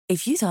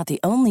If you thought the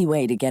only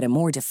way to get a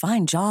more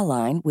defined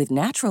jawline with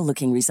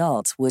natural-looking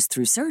results was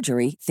through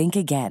surgery, think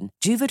again.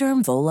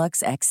 Juvederm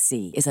Volux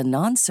XC is a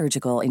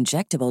non-surgical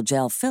injectable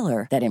gel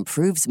filler that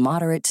improves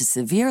moderate to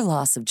severe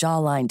loss of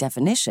jawline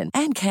definition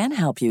and can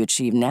help you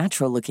achieve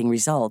natural-looking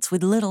results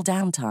with little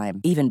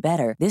downtime. Even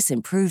better, this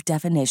improved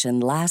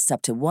definition lasts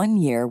up to 1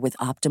 year with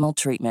optimal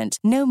treatment.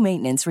 No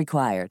maintenance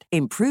required.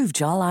 Improve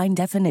jawline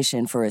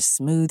definition for a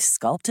smooth,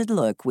 sculpted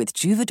look with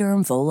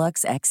Juvederm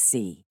Volux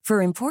XC.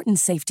 For important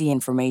safety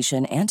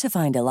information and to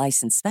find a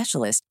licensed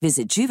specialist,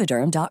 visit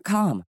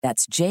Juvederm.com.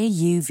 That's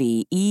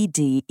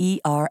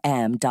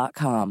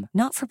Juvederm.com.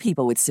 Not for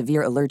people with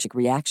severe allergic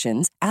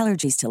reactions,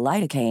 allergies to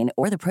lidocaine,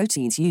 or the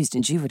proteins used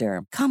in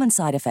Juvederm. Common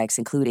side effects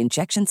include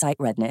injection site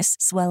redness,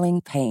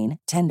 swelling, pain,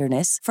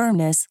 tenderness,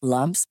 firmness,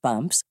 lumps,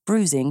 bumps,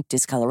 bruising,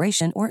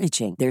 discoloration, or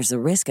itching. There's a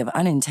risk of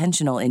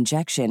unintentional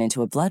injection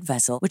into a blood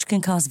vessel, which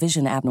can cause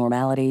vision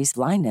abnormalities,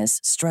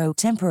 blindness, stroke,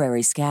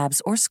 temporary scabs,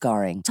 or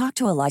scarring. Talk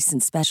to a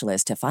licensed specialist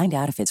to find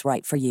out if it's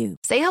right for you.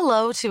 Say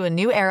hello to a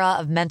new era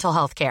of mental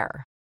health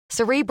care.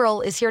 Cerebral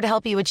is here to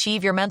help you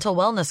achieve your mental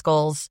wellness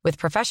goals with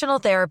professional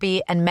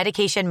therapy and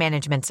medication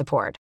management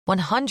support.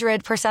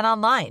 100%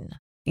 online.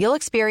 You'll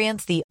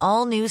experience the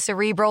all-new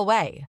Cerebral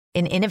Way,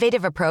 an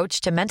innovative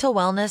approach to mental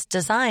wellness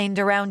designed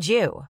around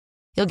you.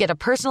 You'll get a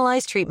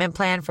personalized treatment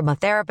plan from a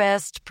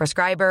therapist,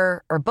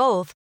 prescriber, or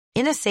both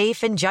in a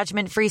safe and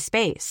judgment-free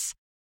space.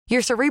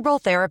 Your Cerebral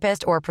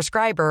therapist or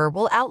prescriber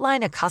will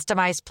outline a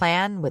customized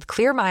plan with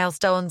clear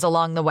milestones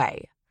along the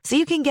way, so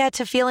you can get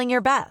to feeling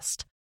your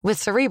best.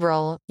 With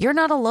Cerebral, you're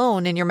not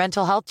alone in your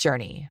mental health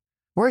journey.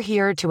 We're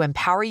here to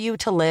empower you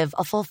to live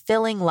a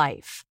fulfilling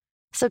life.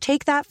 So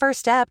take that first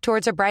step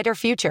towards a brighter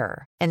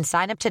future and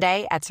sign up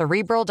today at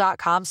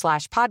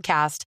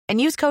Cerebral.com/podcast and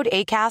use code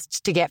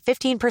ACAST to get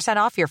 15%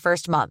 off your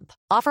first month.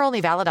 Offer only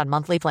valid on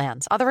monthly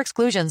plans. Other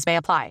exclusions may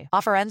apply.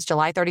 Offer ends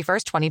July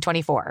 31st,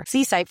 2024.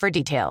 See site for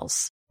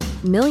details.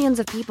 Millions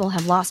of people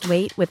have lost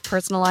weight with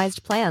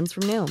personalized plans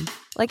from Noom.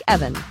 Like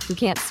Evan, who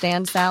can't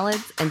stand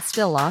salads and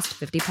still lost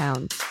 50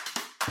 pounds.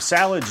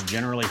 Salads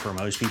generally for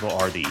most people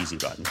are the easy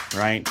button,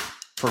 right?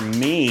 For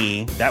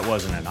me, that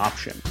wasn't an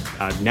option.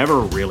 I never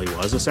really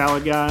was a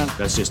salad guy.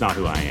 That's just not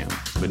who I am.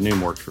 But Noom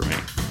worked for me.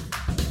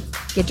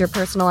 Get your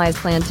personalized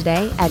plan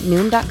today at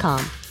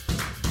Noom.com.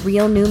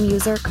 Real Noom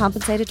user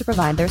compensated to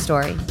provide their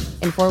story.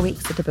 In 4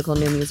 weeks, the typical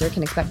Noom user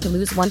can expect to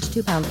lose 1 to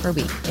 2 pounds per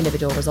week.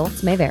 Individual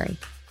results may vary.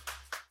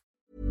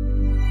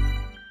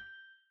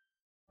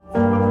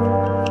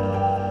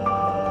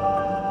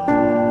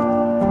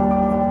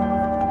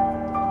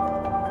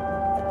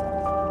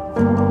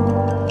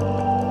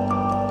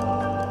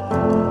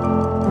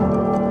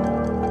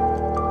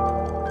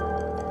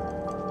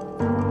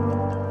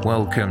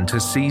 Welcome to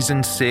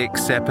Season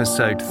 6,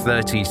 Episode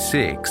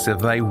 36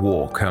 of A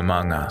Walk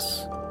Among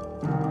Us,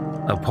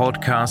 a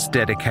podcast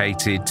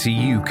dedicated to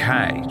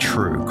UK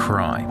true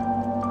crime.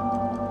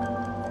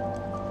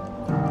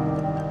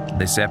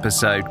 This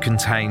episode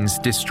contains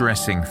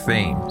distressing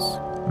themes,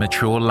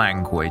 mature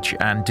language,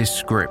 and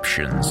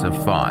descriptions of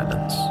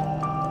violence.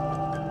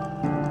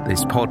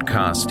 This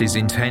podcast is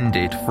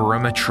intended for a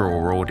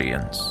mature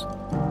audience.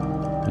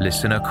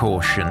 Listener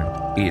caution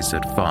is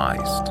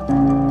advised.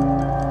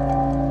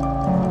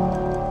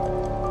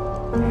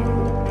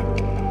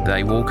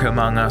 They Walk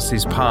Among Us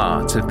is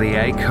part of the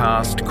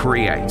Acast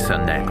Creator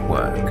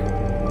Network.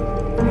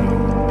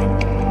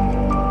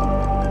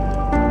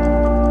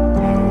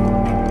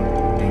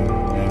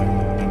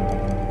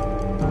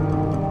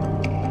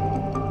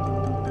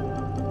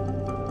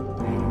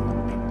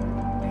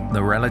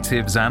 The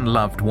relatives and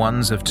loved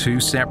ones of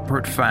two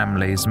separate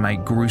families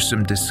made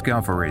gruesome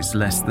discoveries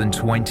less than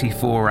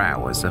 24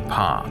 hours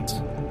apart.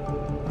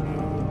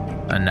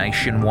 A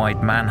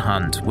nationwide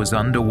manhunt was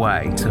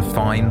underway to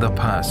find the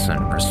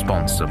person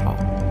responsible.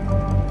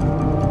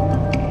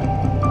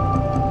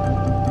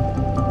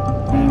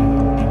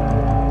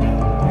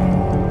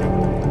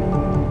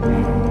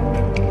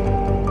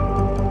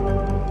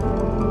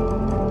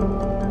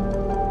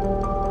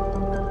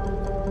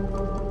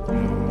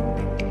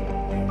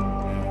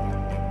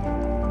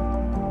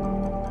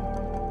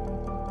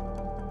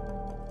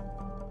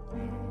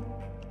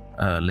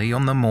 Early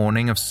on the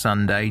morning of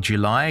Sunday,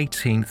 July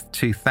 18th,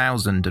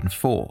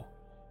 2004,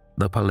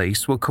 the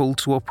police were called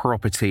to a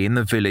property in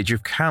the village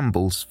of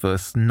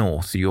Campbellsforth,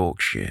 North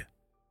Yorkshire.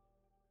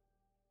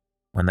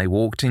 When they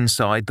walked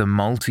inside the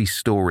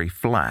multi-storey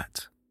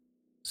flat,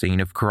 scene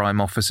of crime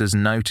officers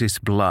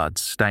noticed blood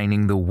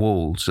staining the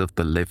walls of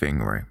the living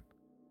room.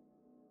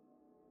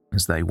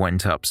 As they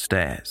went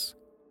upstairs,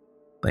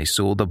 they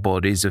saw the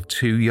bodies of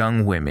two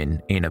young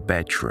women in a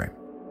bedroom.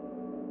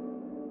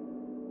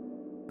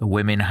 The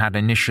women had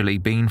initially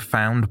been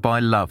found by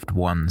loved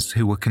ones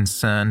who were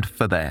concerned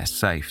for their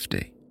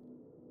safety.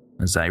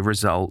 As a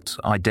result,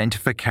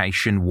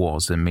 identification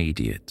was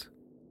immediate.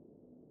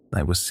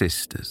 They were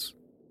sisters,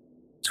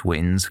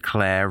 twins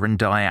Claire and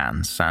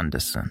Diane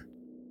Sanderson.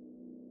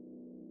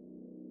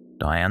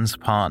 Diane's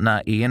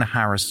partner Ian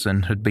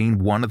Harrison had been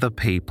one of the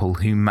people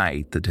who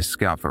made the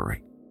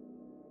discovery.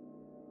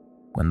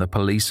 When the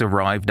police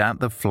arrived at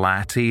the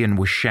flat, Ian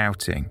was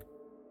shouting,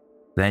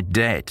 "They're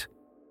dead.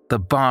 The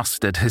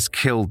bastard has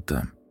killed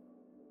them."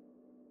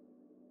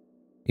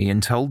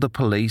 Ian told the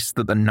police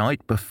that the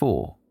night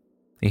before,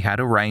 he had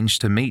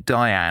arranged to meet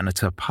Diane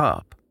at a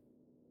pub,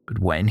 but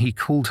when he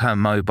called her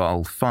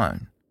mobile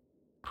phone,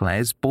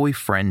 Claire's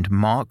boyfriend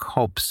Mark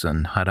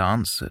Hobson had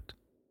answered.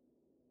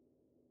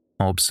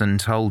 Hobson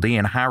told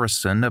Ian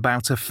Harrison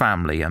about a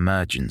family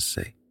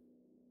emergency.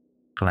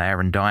 Claire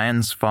and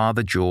Diane's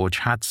father George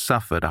had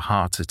suffered a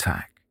heart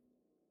attack.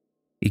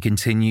 He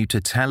continued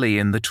to tell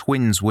Ian the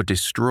twins were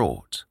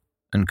distraught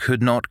and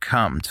could not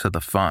come to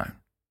the phone.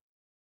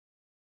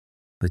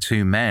 The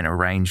two men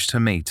arranged to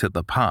meet at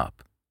the pub,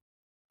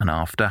 and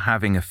after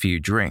having a few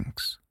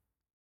drinks,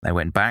 they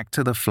went back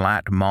to the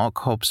flat Mark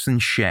Hobson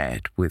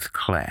shared with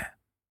Claire.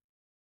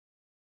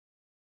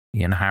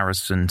 Ian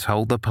Harrison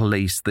told the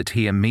police that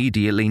he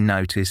immediately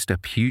noticed a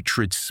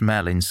putrid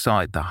smell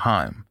inside the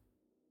home,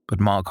 but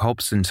Mark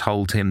Hobson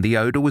told him the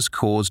odour was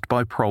caused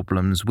by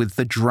problems with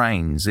the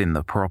drains in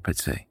the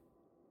property.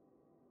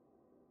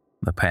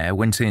 The pair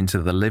went into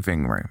the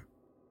living room,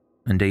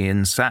 and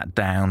Ian sat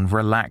down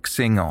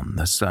relaxing on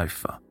the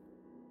sofa.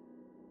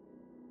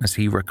 As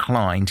he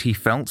reclined, he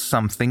felt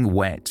something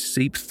wet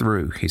seep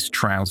through his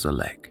trouser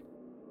leg.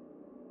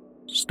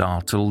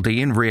 Startled,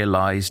 Ian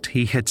realised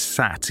he had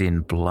sat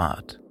in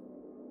blood.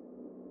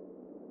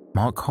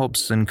 Mark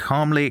Hobson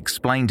calmly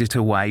explained it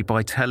away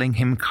by telling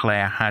him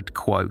Claire had,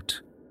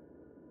 quote,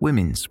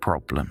 "women's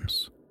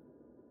problems."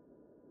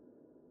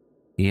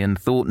 Ian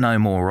thought no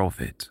more of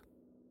it,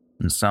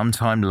 and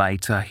sometime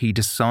later he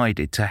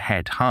decided to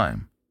head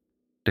home,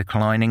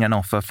 declining an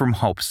offer from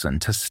Hobson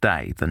to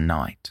stay the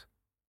night.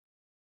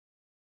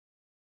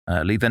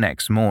 Early the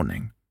next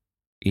morning,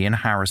 Ian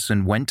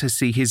Harrison went to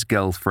see his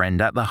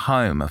girlfriend at the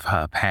home of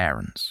her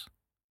parents.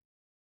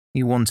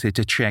 He wanted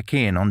to check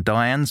in on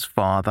Diane's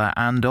father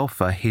and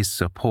offer his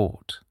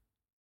support.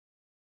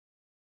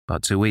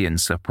 But to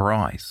Ian's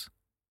surprise,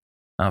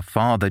 her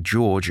father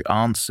George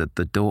answered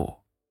the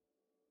door.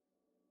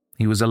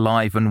 He was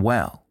alive and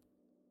well,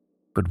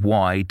 but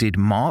why did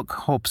Mark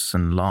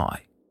Hobson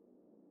lie?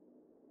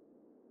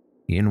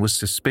 Ian was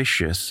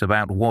suspicious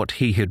about what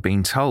he had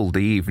been told the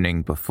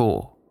evening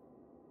before,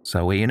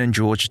 so Ian and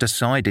George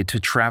decided to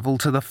travel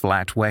to the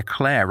flat where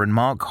Claire and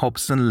Mark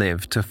Hobson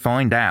lived to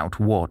find out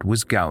what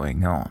was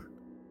going on.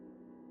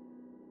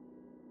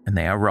 When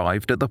they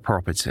arrived at the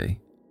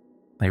property,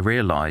 they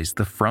realised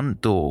the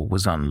front door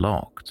was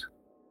unlocked.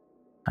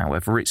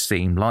 However, it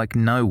seemed like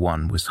no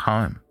one was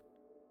home.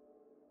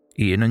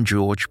 Ian and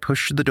George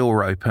pushed the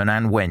door open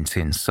and went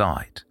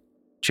inside,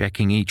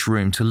 checking each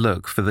room to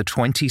look for the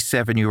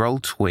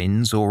 27-year-old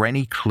twins or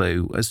any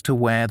clue as to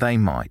where they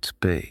might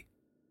be.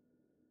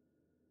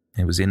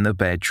 It was in the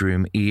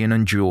bedroom Ian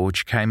and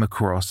George came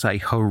across a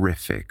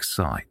horrific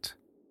sight.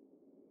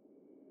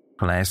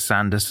 Claire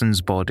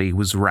Sanderson's body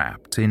was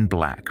wrapped in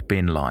black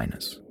bin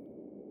liners.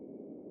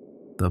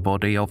 The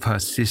body of her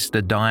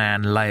sister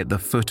Diane lay at the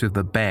foot of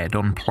the bed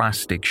on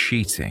plastic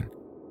sheeting,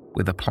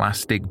 with a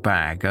plastic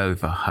bag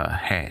over her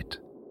head.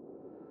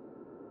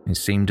 It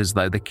seemed as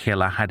though the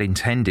killer had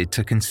intended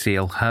to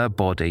conceal her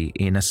body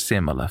in a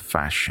similar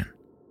fashion.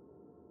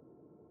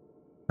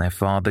 Their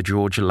father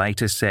George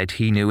later said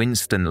he knew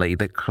instantly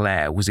that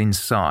Claire was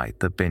inside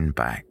the bin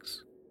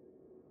bags.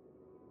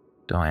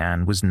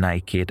 Diane was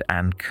naked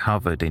and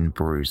covered in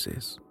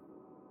bruises.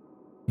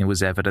 It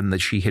was evident that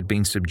she had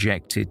been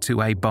subjected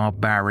to a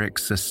barbaric,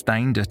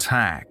 sustained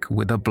attack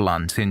with a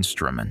blunt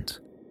instrument.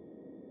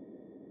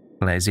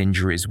 Claire's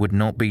injuries would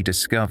not be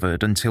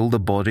discovered until the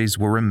bodies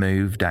were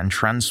removed and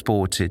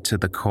transported to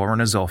the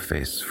coroner's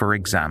office for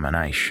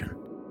examination.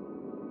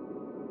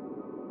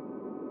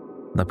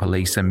 The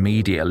police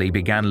immediately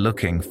began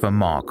looking for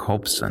Mark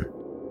Hobson,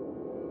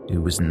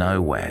 who was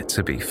nowhere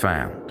to be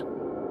found.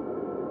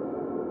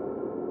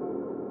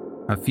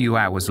 A few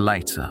hours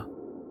later,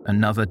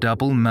 another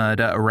double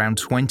murder around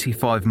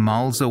 25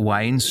 miles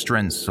away in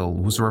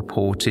Strensall was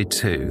reported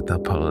to the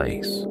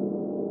police.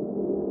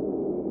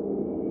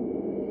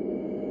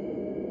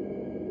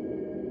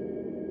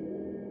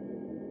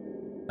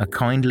 A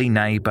kindly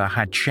neighbour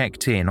had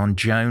checked in on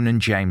Joan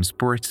and James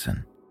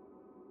Britton,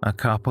 a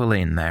couple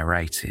in their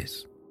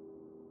 80s.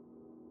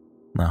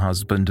 The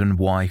husband and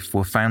wife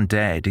were found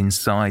dead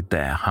inside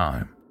their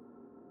home.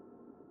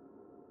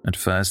 At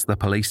first, the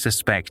police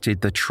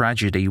suspected the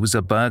tragedy was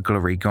a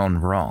burglary gone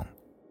wrong.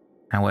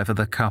 However,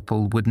 the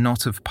couple would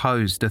not have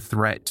posed a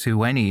threat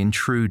to any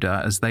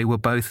intruder as they were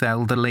both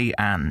elderly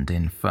and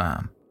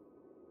infirm.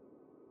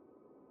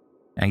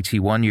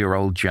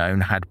 81-year-old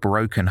Joan had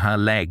broken her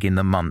leg in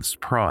the months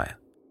prior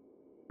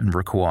and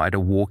required a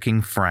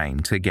walking frame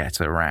to get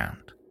around.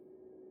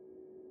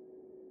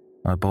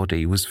 Her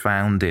body was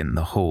found in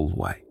the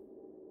hallway.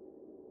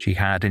 She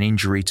had an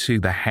injury to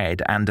the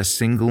head and a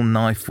single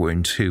knife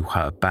wound to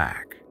her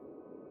back.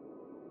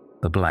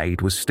 The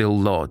blade was still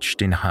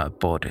lodged in her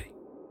body.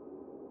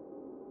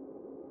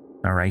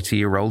 Her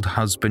 80-year-old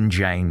husband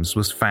James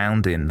was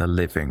found in the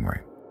living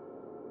room.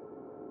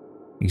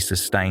 He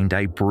sustained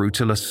a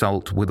brutal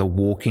assault with a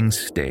walking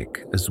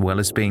stick as well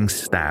as being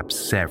stabbed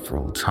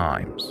several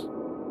times.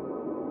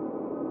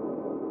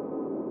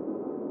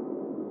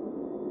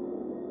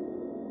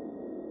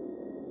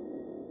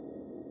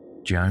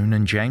 Joan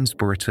and James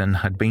Britton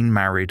had been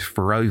married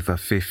for over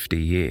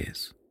 50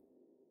 years.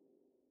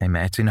 They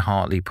met in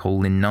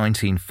Hartlepool in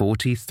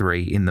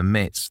 1943 in the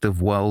midst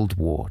of World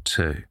War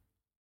II.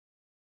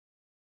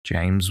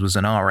 James was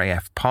an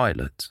RAF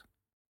pilot,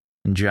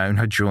 and Joan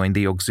had joined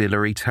the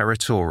Auxiliary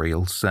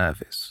Territorial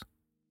Service.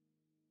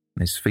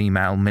 This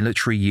female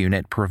military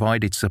unit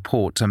provided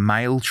support to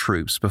male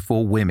troops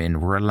before women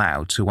were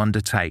allowed to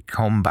undertake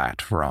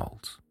combat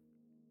roles.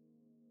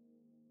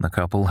 The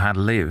couple had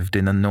lived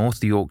in the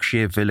North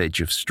Yorkshire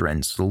village of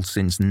Strensall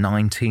since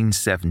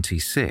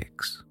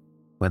 1976,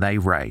 where they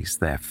raised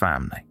their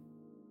family.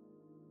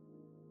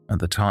 At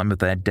the time of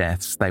their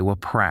deaths, they were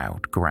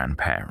proud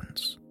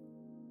grandparents.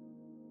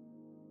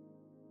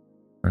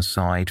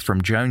 Aside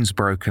from Joan's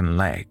broken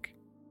leg,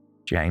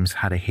 James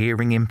had a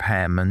hearing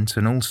impairment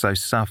and also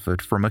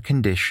suffered from a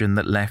condition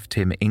that left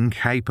him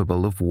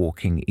incapable of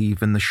walking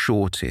even the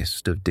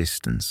shortest of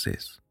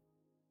distances.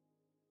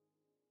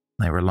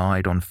 They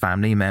relied on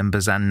family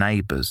members and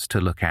neighbours to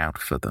look out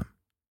for them.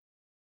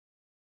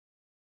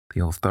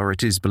 The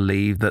authorities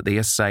believed that the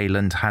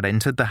assailant had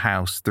entered the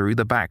house through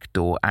the back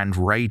door and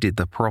raided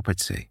the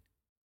property,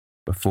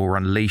 before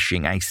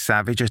unleashing a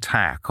savage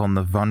attack on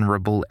the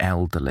vulnerable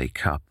elderly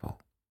couple.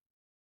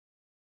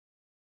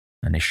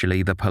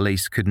 Initially, the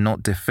police could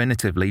not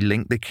definitively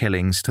link the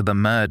killings to the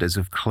murders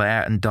of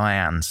Claire and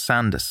Diane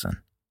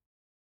Sanderson.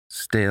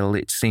 Still,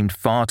 it seemed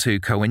far too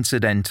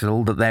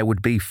coincidental that there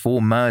would be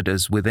 4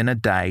 murders within a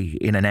day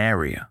in an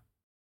area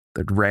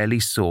that rarely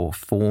saw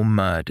 4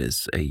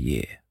 murders a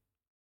year.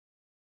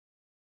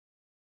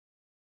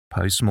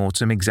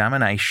 Post-mortem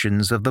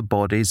examinations of the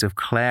bodies of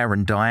Claire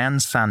and Diane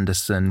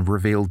Sanderson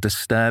revealed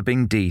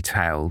disturbing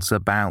details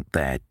about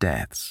their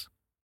deaths.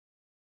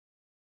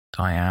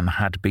 Diane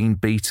had been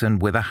beaten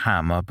with a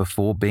hammer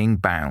before being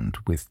bound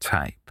with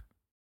tape.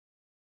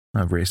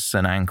 Her wrists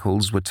and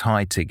ankles were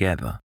tied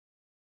together,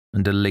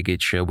 and a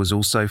ligature was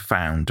also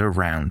found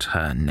around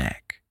her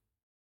neck.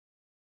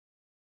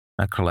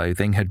 Her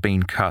clothing had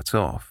been cut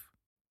off,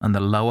 and the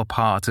lower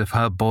part of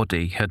her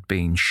body had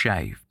been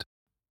shaved.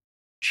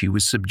 She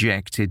was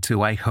subjected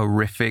to a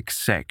horrific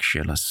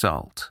sexual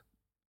assault.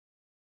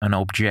 An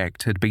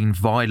object had been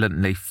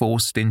violently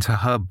forced into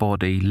her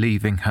body,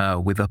 leaving her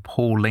with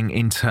appalling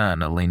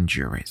internal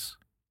injuries.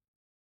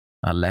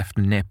 Her left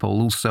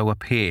nipple also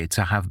appeared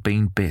to have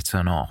been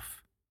bitten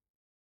off.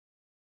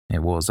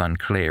 It was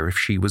unclear if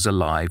she was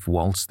alive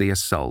whilst the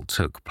assault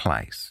took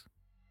place.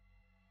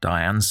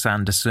 Diane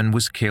Sanderson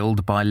was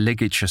killed by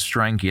ligature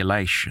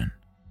strangulation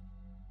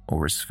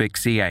or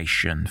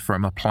asphyxiation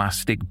from a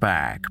plastic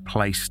bag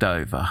placed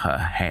over her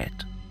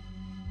head.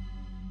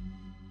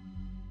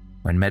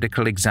 When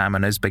medical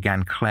examiners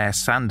began Claire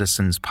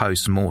Sanderson's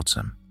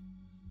post-mortem,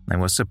 they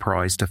were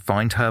surprised to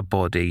find her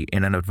body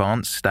in an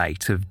advanced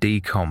state of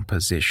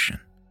decomposition.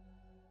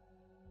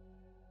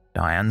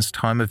 Diane's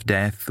time of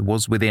death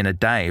was within a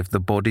day of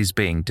the bodies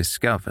being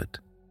discovered,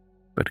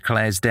 but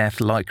Claire's death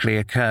likely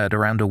occurred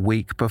around a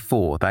week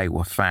before they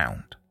were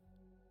found.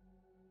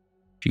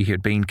 She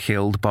had been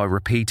killed by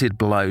repeated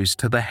blows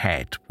to the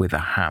head with a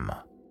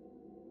hammer.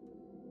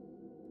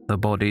 The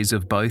bodies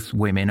of both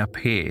women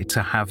appear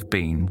to have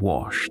been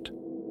washed.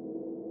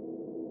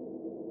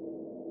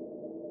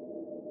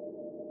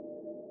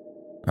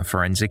 A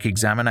forensic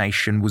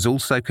examination was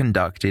also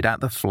conducted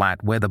at the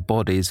flat where the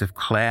bodies of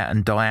Claire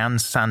and Diane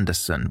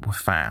Sanderson were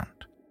found.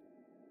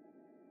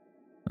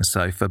 The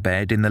sofa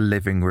bed in the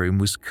living room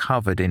was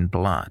covered in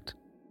blood,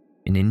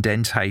 and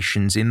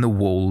indentations in the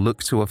wall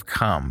looked to have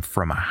come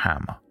from a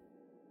hammer.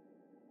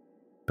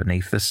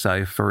 Beneath the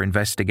sofa,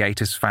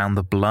 investigators found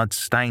the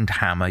blood-stained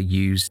hammer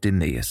used in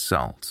the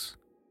assaults.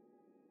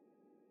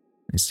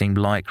 It seemed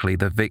likely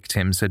the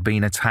victims had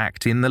been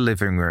attacked in the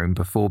living room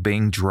before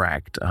being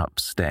dragged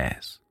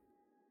upstairs.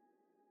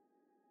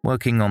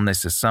 Working on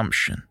this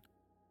assumption,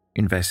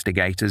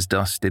 investigators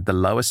dusted the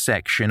lower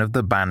section of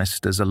the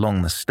banisters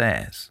along the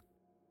stairs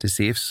to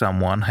see if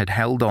someone had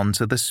held on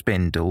to the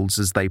spindles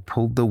as they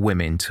pulled the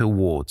women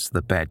towards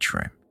the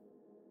bedroom.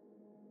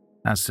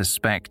 As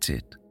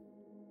suspected,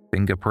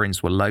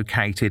 fingerprints were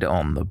located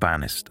on the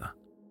banister.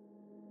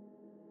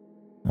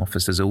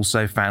 Officers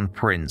also found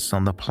prints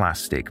on the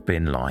plastic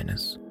bin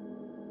liners.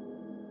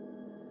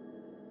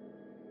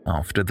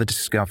 After the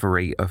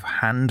discovery of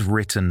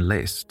handwritten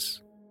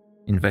lists,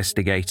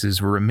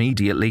 investigators were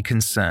immediately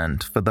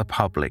concerned for the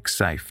public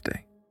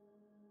safety.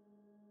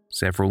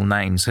 Several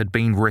names had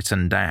been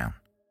written down.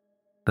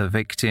 The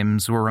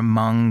victims were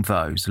among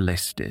those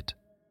listed.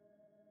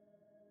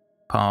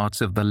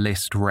 Part of the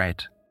list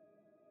read: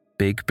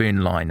 big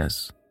bin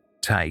liners,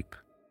 tape,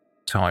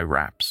 tie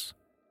wraps,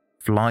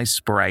 fly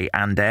spray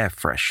and air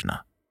freshener,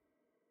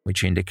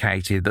 which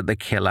indicated that the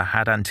killer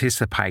had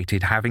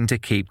anticipated having to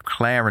keep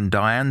Claire and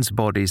Diane's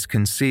bodies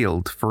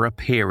concealed for a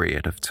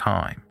period of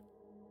time.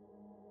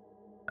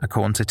 A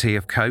quantity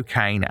of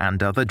cocaine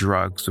and other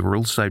drugs were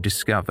also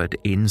discovered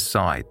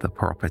inside the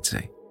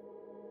property.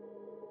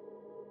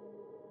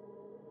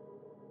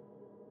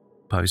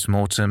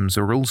 Postmortems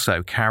are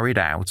also carried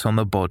out on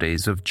the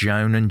bodies of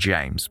Joan and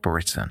James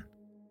Britton.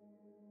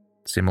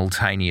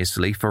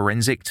 Simultaneously,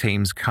 forensic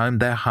teams combed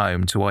their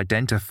home to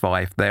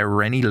identify if there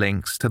were any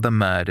links to the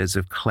murders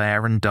of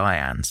Claire and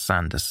Diane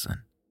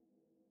Sanderson.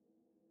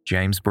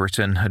 James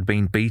Britton had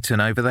been beaten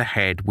over the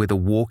head with a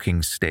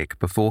walking stick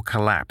before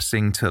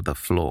collapsing to the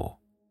floor.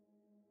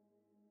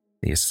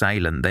 The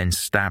assailant then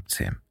stabbed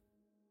him,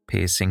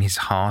 piercing his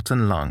heart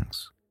and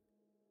lungs,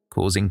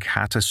 causing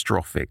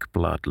catastrophic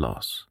blood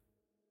loss.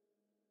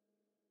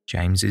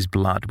 James's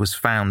blood was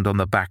found on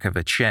the back of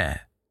a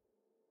chair,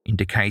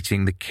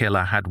 indicating the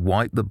killer had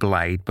wiped the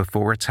blade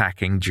before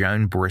attacking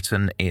Joan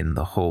Britton in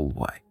the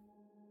hallway.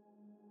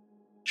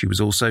 She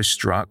was also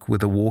struck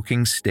with a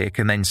walking stick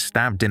and then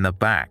stabbed in the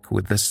back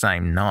with the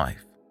same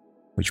knife,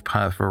 which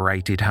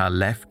perforated her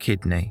left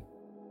kidney,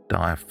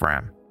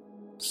 diaphragm,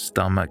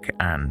 stomach,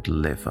 and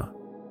liver.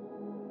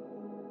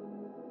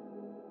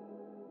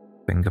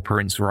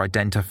 Fingerprints were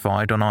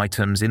identified on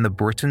items in the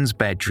Brittons'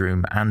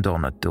 bedroom and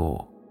on a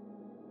door.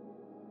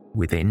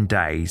 Within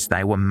days,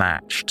 they were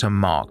matched to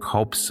Mark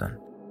Hobson,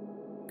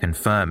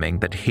 confirming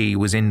that he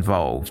was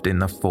involved in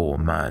the 4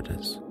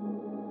 murders.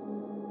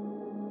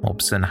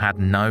 Hobson had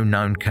no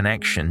known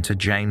connection to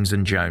James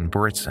and Joan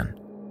Britton,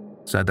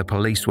 so the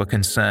police were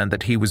concerned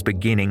that he was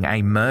beginning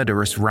a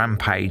murderous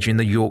rampage in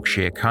the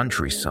Yorkshire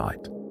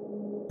countryside,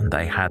 and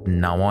they had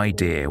no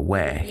idea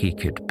where he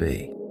could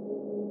be.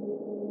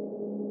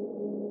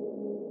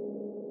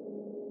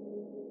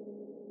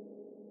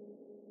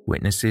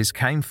 Witnesses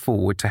came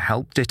forward to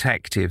help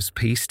detectives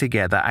piece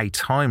together a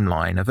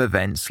timeline of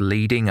events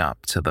leading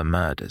up to the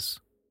murders.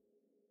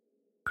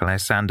 Claire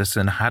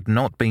Sanderson had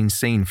not been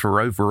seen for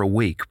over a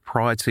week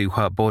prior to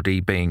her body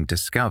being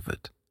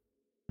discovered,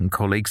 and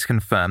colleagues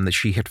confirmed that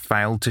she had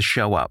failed to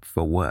show up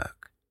for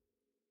work.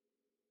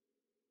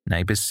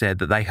 Neighbours said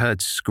that they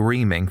heard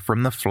screaming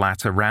from the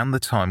flat around the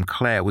time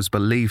Claire was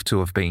believed to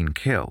have been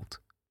killed.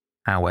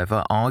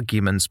 However,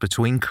 arguments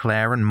between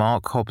Claire and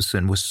Mark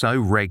Hobson were so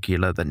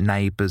regular that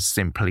neighbours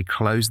simply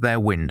closed their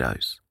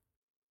windows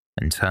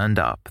and turned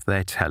up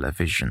their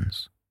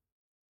televisions.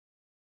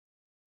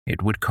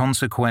 It would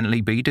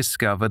consequently be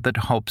discovered that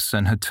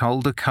Hobson had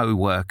told a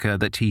co-worker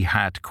that he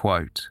had,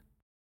 quote,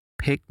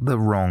 picked the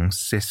wrong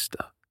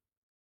sister,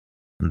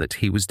 and that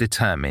he was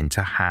determined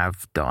to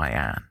have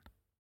Diane.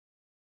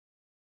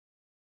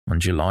 On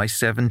July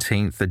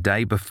 17th, the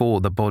day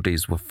before the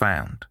bodies were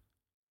found,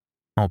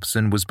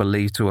 Hobson was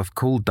believed to have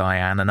called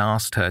Diane and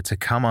asked her to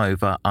come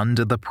over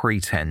under the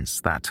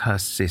pretense that her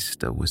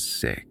sister was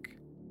sick.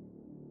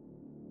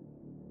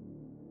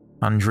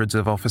 Hundreds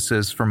of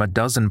officers from a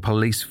dozen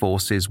police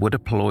forces were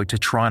deployed to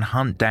try and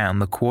hunt down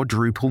the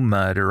quadruple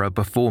murderer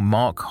before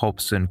Mark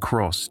Hobson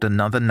crossed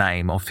another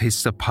name off his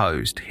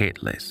supposed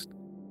hit list.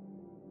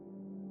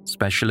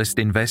 Specialist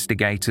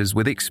investigators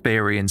with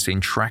experience in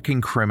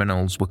tracking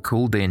criminals were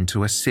called in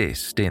to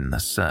assist in the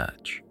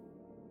search.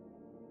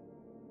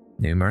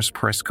 Numerous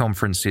press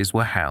conferences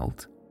were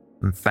held,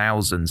 and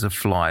thousands of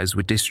flyers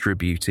were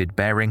distributed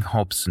bearing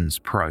Hobson's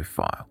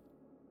profile.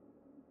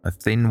 A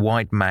thin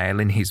white male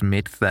in his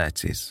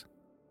mid-30s,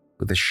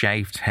 with a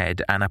shaved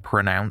head and a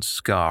pronounced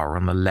scar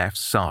on the left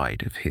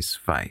side of his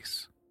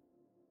face.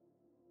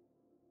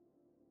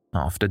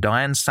 After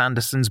Diane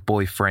Sanderson's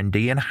boyfriend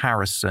Ian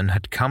Harrison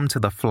had come to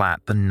the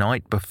flat the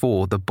night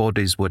before the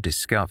bodies were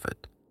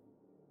discovered,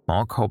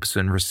 Mark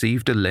Hobson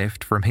received a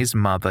lift from his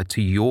mother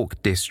to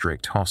York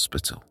District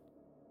Hospital.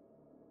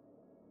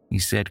 He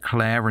said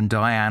Claire and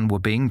Diane were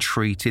being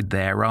treated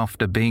there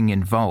after being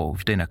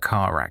involved in a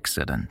car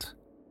accident.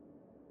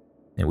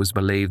 It was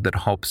believed that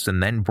Hobson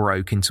then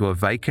broke into a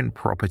vacant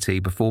property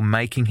before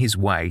making his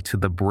way to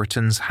the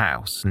Brittons'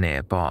 house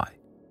nearby.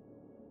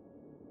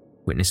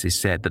 Witnesses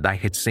said that they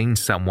had seen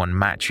someone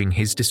matching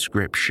his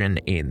description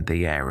in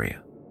the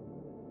area.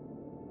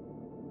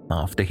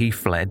 After he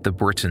fled the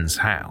Brittons'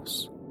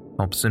 house,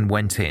 Hobson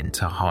went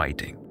into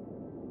hiding.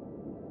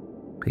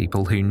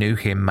 People who knew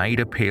him made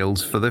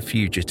appeals for the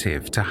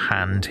fugitive to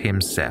hand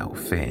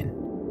himself in.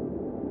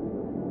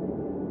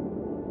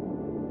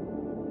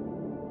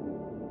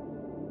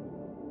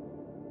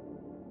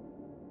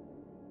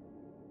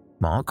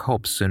 Mark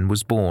Hobson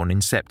was born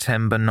in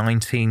September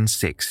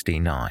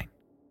 1969.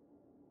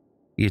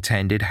 He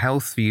attended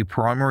Healthview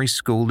Primary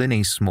School in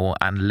Eastmoor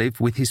and lived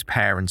with his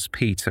parents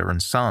Peter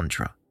and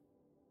Sandra,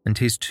 and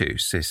his 2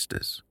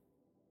 sisters.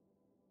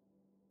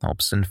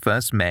 Hobson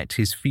first met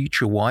his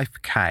future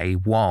wife Kay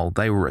while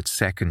they were at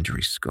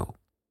secondary school.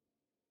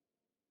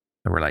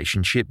 The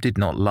relationship did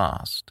not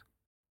last,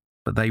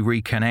 but they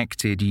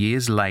reconnected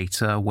years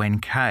later when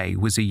Kay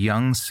was a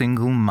young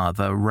single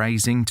mother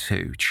raising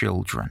 2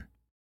 children.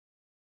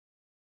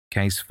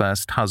 Kay's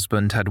first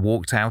husband had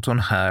walked out on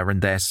her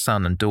and their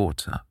son and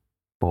daughter,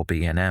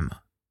 Bobby and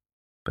Emma,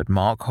 but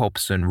Mark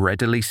Hobson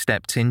readily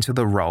stepped into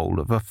the role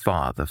of a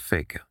father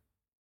figure.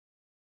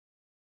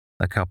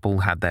 The couple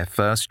had their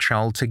first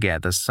child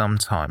together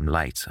sometime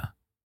later.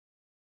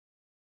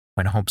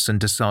 When Hobson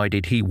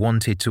decided he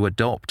wanted to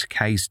adopt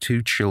Kay's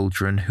 2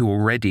 children who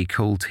already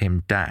called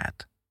him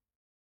Dad,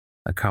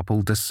 the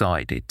couple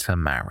decided to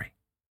marry.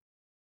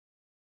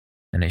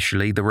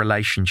 Initially, the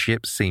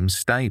relationship seemed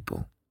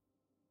stable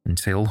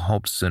until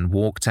Hobson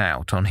walked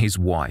out on his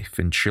wife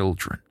and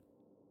children.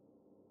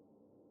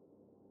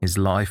 His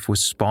life was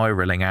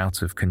spiraling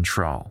out of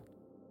control.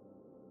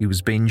 He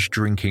was binge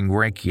drinking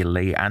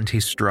regularly and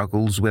his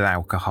struggles with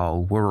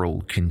alcohol were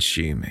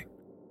all-consuming.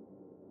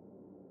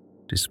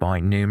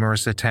 Despite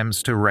numerous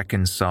attempts to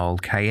reconcile,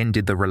 Kay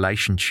ended the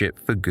relationship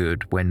for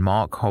good when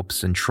Mark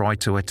Hobson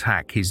tried to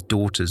attack his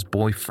daughter's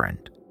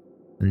boyfriend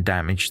and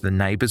damaged the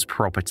neighbor's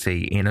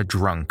property in a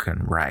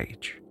drunken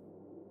rage.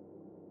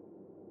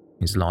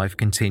 His life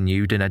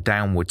continued in a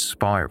downward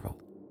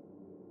spiral,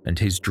 and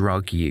his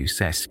drug use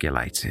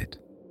escalated.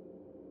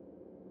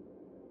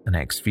 The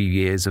next few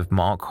years of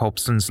Mark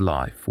Hobson's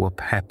life were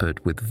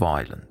peppered with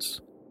violence.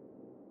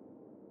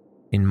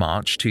 In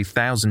March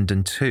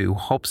 2002,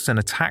 Hobson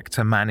attacked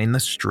a man in the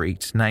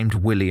street named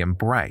William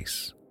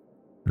Brace,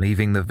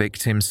 leaving the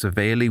victim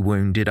severely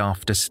wounded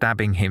after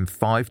stabbing him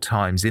 5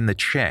 times in the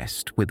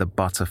chest with a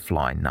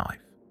butterfly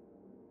knife.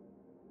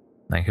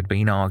 They had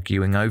been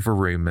arguing over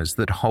rumours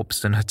that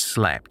Hobson had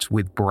slept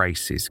with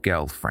Brace's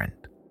girlfriend.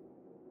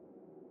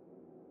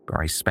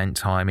 Brace spent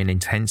time in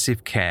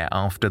intensive care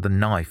after the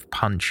knife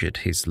punctured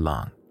his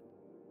lung.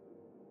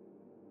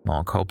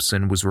 Mark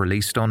Hobson was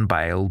released on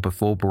bail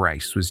before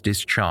Brace was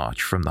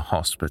discharged from the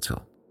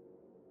hospital.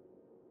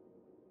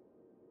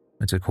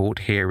 At a court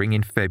hearing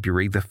in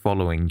February the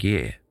following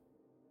year,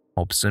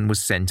 Hobson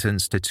was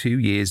sentenced to 2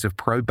 years of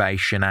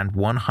probation and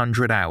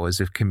 100 hours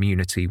of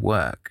community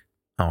work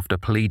after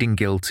pleading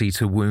guilty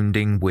to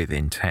wounding with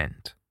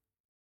intent.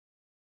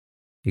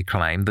 He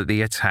claimed that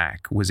the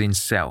attack was in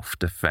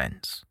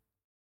self-defense.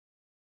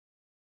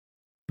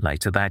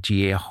 Later that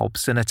year,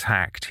 Hobson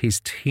attacked his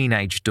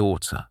teenage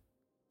daughter,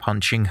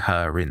 punching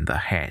her in the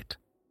head.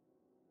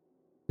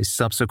 This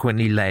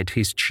subsequently led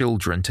his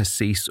children to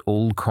cease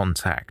all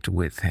contact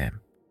with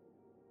him.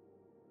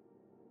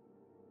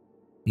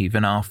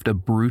 Even after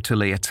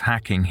brutally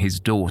attacking his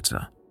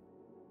daughter,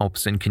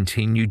 Hobson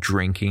continued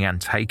drinking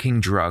and taking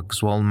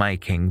drugs while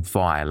making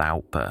vile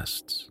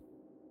outbursts.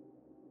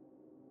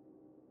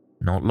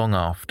 Not long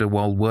after,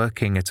 while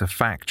working at a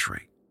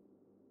factory,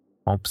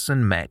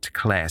 Hobson met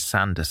Claire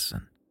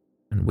Sanderson,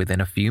 and within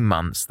a few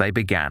months they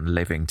began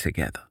living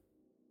together.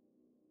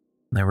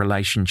 Their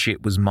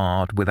relationship was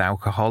marred with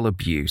alcohol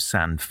abuse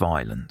and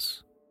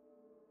violence.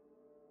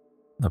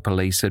 The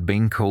police had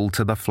been called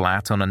to the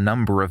flat on a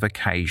number of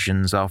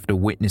occasions after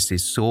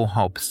witnesses saw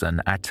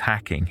Hobson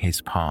attacking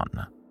his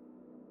partner.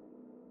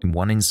 In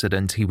one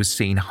incident, he was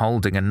seen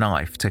holding a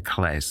knife to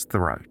Claire's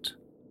throat.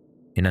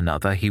 In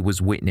another, he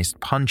was witnessed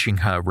punching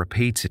her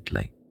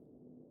repeatedly.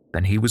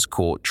 Then he was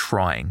caught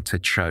trying to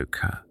choke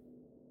her.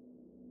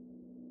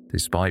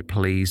 Despite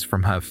pleas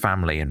from her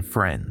family and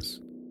friends,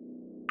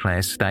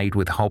 Claire stayed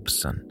with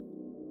Hobson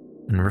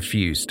and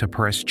refused to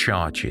press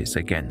charges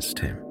against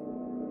him.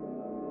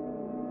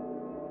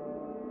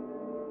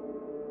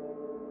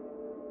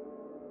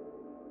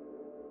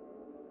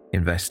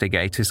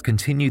 Investigators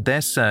continued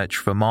their search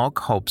for Mark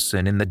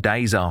Hobson in the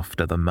days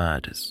after the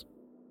murders.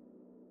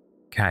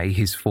 Kay,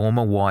 his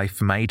former wife,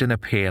 made an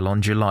appeal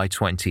on July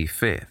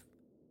 25th,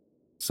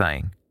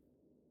 saying,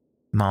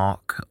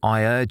 "Mark,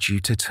 I urge you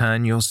to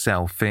turn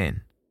yourself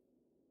in.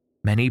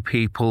 Many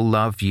people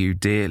love you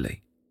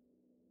dearly.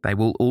 They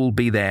will all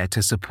be there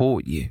to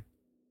support you,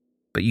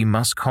 but you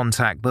must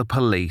contact the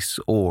police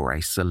or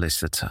a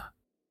solicitor."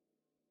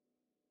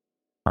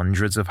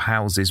 Hundreds of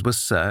houses were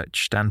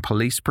searched and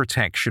police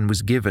protection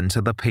was given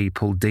to the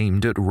people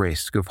deemed at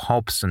risk of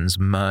Hobson's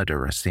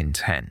murderous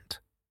intent.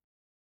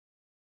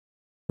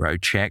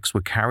 Road checks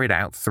were carried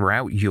out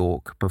throughout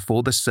York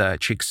before the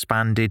search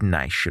expanded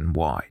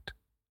nationwide.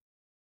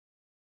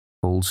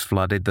 Calls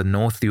flooded the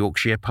North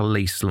Yorkshire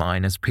police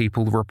line as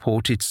people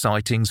reported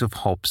sightings of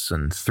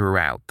Hobson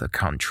throughout the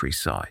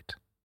countryside.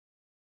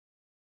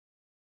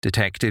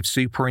 Detective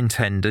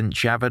Superintendent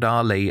Javed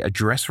Ali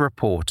addressed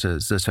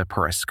reporters at a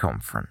press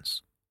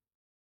conference.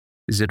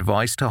 His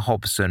advice to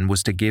Hobson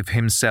was to give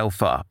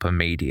himself up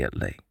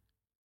immediately.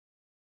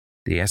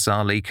 The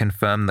SRE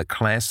confirmed that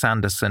Claire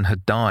Sanderson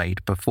had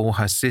died before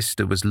her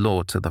sister was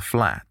lured to the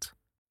flat,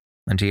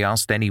 and he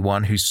asked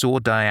anyone who saw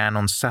Diane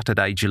on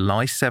Saturday,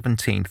 July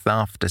 17th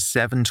after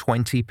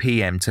 7:20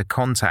 p.m. to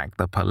contact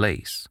the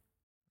police,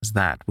 as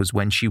that was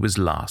when she was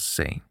last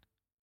seen.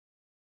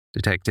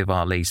 Detective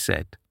Ali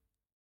said,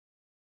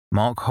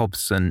 "Mark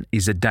Hobson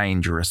is a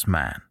dangerous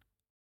man.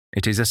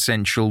 It is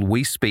essential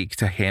we speak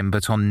to him,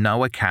 but on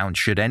no account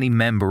should any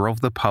member of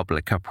the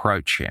public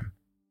approach him.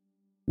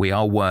 We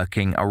are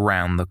working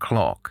around the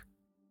clock,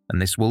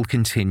 and this will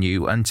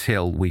continue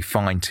until we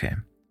find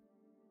him.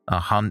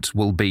 Our hunt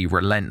will be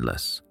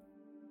relentless,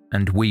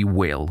 and we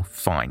will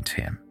find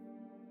him."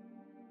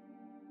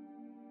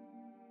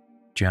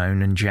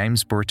 Joan and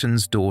James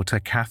Britton's daughter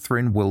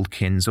Catherine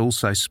Wilkins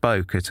also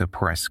spoke at a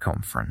press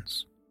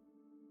conference.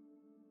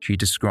 She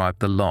described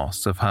the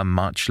loss of her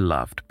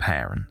much-loved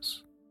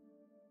parents.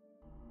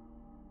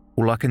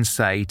 All I can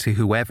say to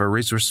whoever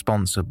is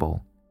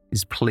responsible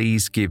is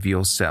please give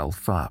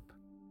yourself up.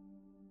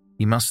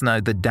 You must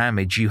know the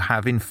damage you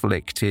have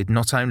inflicted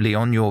not only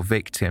on your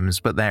victims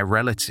but their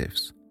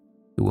relatives,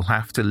 who will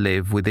have to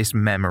live with this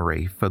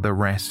memory for the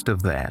rest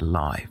of their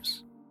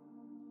lives.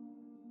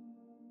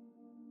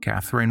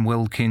 Catherine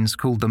Wilkins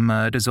called the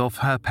murders of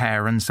her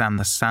parents and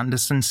the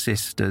Sanderson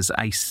sisters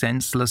a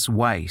senseless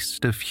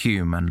waste of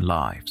human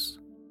lives.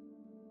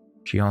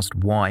 She asked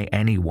why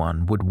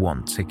anyone would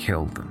want to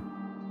kill them.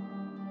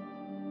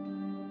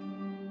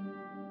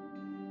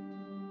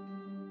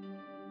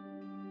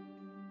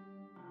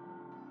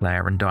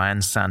 Claire and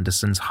Diane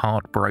Sanderson's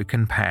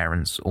heartbroken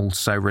parents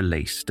also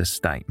released a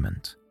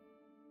statement.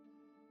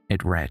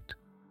 It read,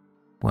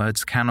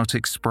 "Words cannot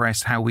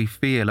express how we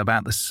feel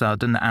about the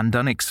sudden and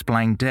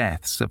unexplained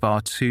deaths of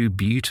our two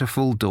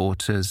beautiful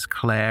daughters,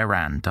 Claire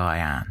and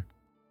Diane.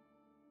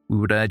 We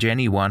would urge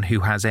anyone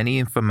who has any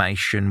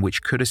information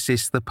which could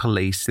assist the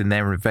police in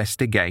their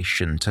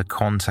investigation to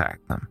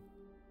contact them.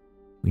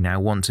 We now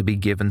want to be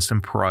given some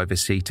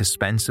privacy to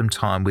spend some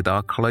time with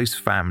our close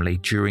family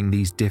during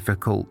these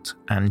difficult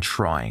and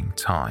trying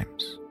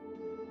times."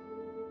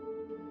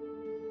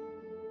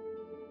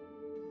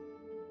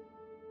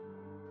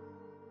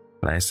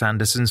 Claire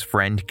Sanderson's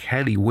friend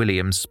Kelly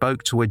Williams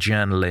spoke to a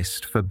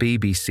journalist for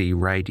BBC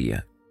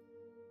Radio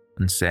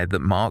and said that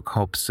Mark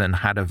Hobson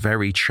had a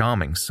very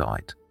charming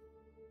side,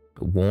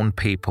 but warned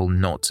people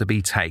not to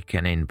be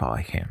taken in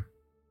by him.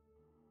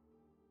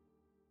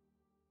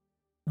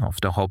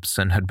 After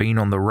Hobson had been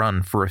on the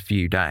run for a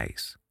few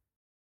days,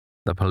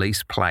 the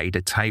police played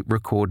a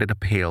tape-recorded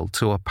appeal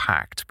to a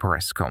packed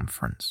press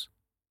conference.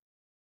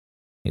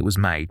 It was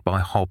made by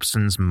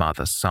Hobson's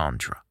mother,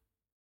 Sandra.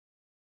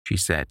 She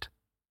said,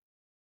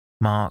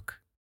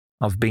 "Mark,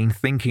 I've been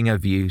thinking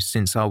of you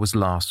since I was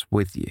last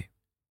with you.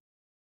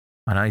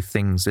 I know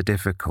things are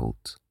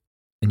difficult,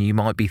 and you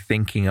might be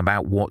thinking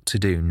about what to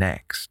do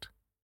next.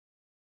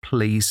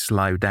 Please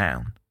slow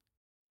down,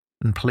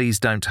 and please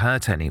don't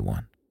hurt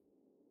anyone.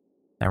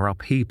 There are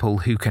people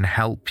who can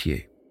help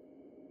you.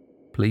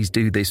 Please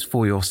do this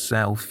for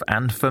yourself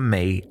and for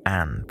me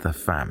and the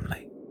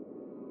family."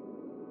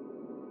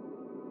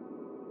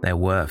 There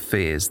were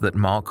fears that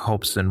Mark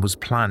Hobson was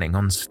planning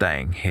on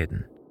staying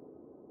hidden.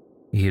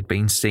 He had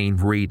been seen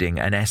reading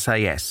an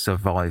SAS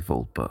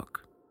survival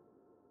book.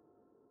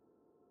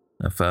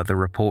 A further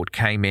report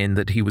came in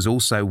that he was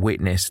also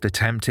witnessed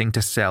attempting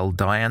to sell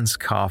Diane's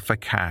car for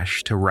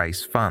cash to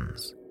raise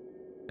funds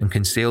and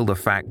conceal the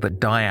fact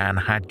that Diane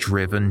had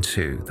driven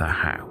to the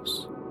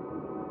house.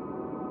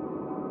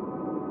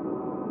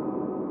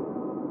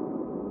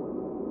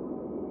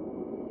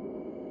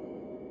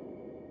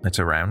 At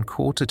around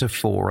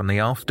 3:45 on the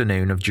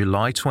afternoon of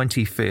July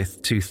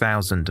 25th,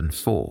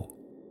 2004,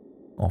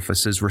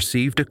 officers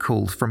received a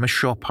call from a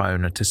shop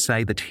owner to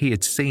say that he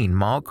had seen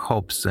Mark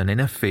Hobson in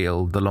a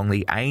field along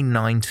the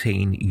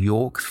A19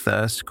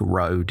 York-Thirsk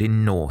Road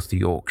in North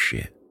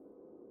Yorkshire.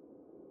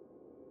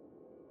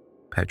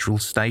 Petrol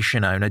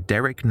station owner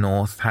Derek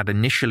North had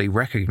initially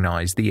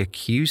recognised the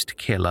accused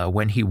killer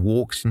when he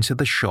walked into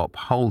the shop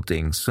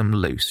holding some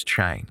loose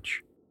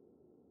change.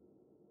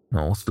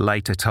 North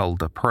later told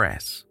the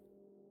press,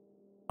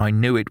 "I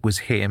knew it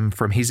was him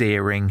from his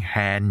earring,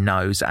 hair,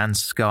 nose and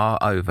scar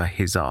over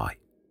his eye.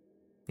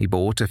 He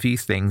bought a few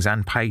things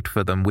and paid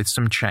for them with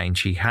some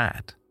change he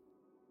had.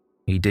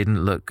 He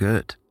didn't look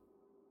good.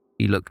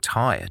 He looked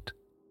tired,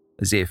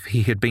 as if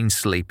he had been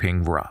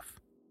sleeping rough.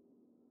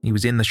 He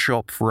was in the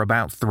shop for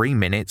about 3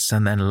 minutes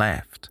and then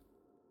left.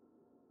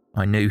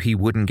 I knew he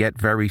wouldn't get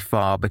very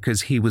far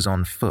because he was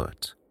on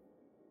foot.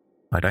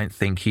 I don't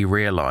think he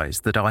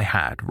realised that I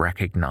had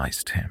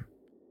recognised him."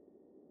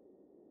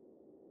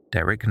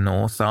 Derek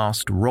North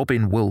asked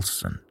Robin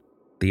Wilson,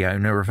 the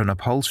owner of an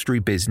upholstery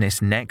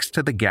business next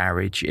to the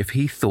garage, if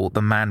he thought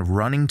the man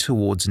running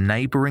towards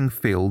neighbouring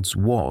fields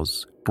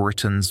was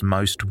Britain's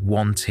most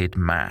wanted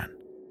man,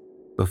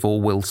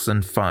 before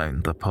Wilson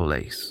phoned the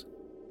police.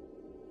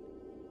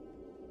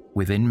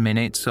 Within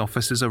minutes,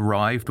 officers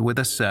arrived with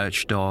a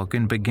search dog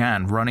and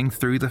began running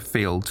through the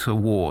field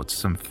towards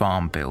some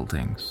farm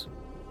buildings.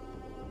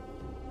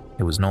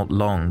 It was not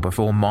long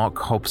before Mark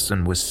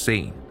Hobson was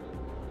seen,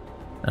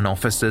 and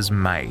officers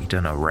made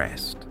an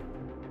arrest.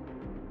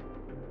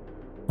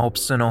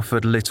 Hobson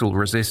offered little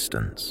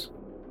resistance,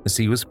 as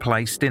he was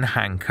placed in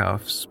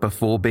handcuffs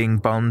before being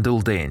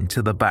bundled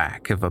into the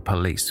back of a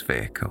police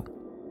vehicle.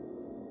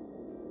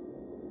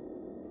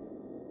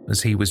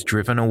 As he was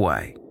driven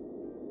away,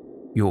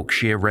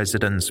 Yorkshire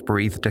residents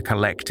breathed a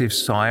collective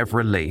sigh of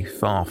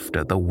relief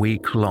after the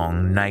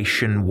week-long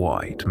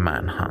nationwide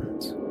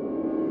manhunt.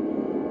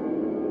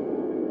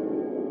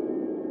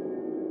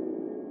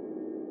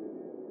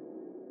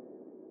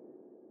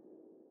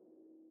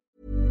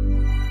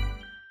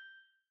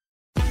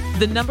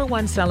 the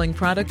 #1 selling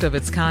product of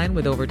its kind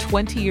with over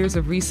 20 years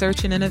of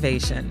research and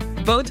innovation.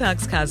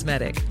 Botox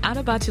Cosmetic,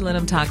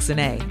 onabotulinum toxin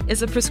A,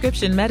 is a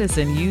prescription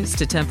medicine used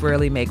to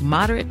temporarily make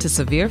moderate to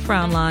severe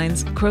frown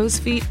lines, crow's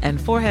feet, and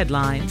forehead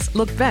lines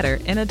look better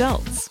in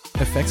adults.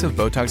 Effects of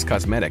Botox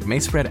Cosmetic may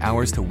spread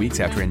hours to weeks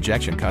after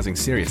injection, causing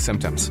serious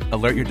symptoms.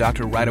 Alert your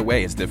doctor right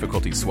away as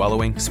difficulty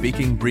swallowing,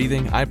 speaking,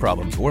 breathing, eye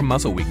problems, or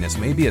muscle weakness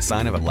may be a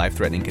sign of a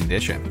life-threatening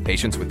condition.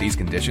 Patients with these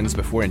conditions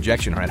before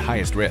injection are at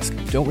highest risk.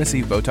 Don't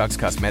receive Botox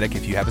Cosmetic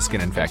if you have a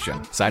skin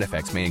infection. Side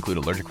effects may include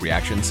allergic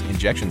reactions,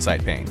 injection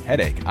site pain,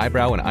 headache,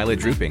 eyebrow and eyelid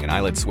drooping, and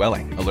eyelid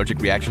swelling. Allergic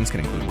reactions can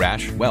include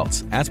rash,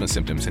 welts, asthma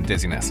symptoms, and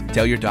dizziness.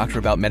 Tell your doctor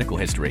about medical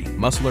history,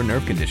 muscle or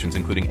nerve conditions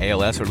including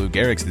ALS or Lou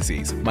Gehrig's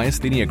disease,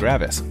 myasthenia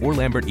gravis, or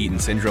Lambert-Eaton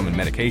syndrome and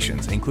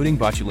medications, including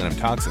botulinum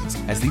toxins,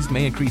 as these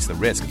may increase the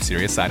risk of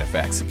serious side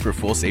effects. For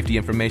full safety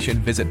information,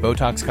 visit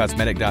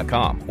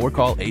BotoxCosmetic.com or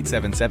call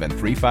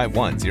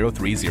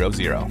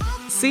 877-351-0300.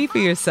 See for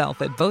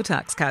yourself at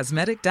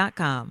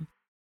BotoxCosmetic.com.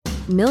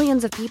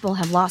 Millions of people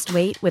have lost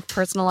weight with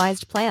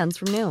personalized plans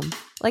from Noom.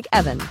 Like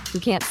Evan, who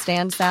can't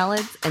stand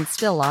salads and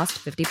still lost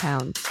 50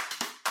 pounds.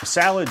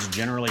 Salads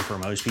generally for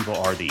most people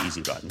are the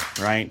easy button,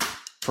 right?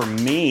 For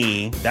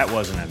me, that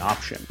wasn't an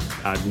option.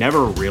 I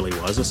never really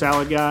was a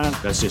salad guy.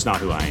 That's just not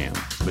who I am.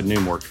 But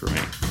Noom worked for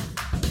me.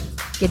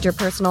 Get your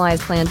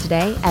personalized plan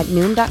today at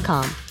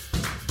Noom.com.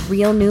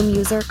 Real Noom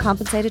user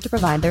compensated to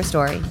provide their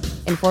story.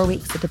 In 4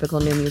 weeks, the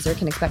typical Noom user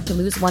can expect to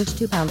lose 1 to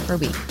 2 pounds per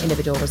week.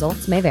 Individual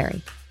results may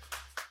vary.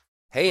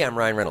 Hey, I'm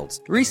Ryan Reynolds.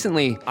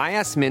 Recently, I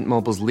asked Mint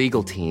Mobile's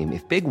legal team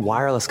if big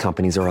wireless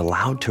companies are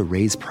allowed to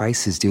raise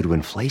prices due to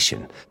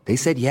inflation. They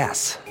said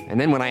yes.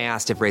 And then when I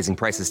asked if raising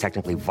prices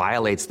technically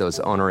violates those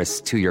onerous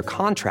 2-year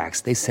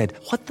contracts, they said,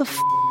 "What the f***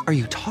 are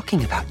you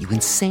talking about, you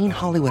insane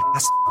Hollywood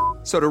ass?"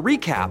 So to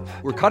recap,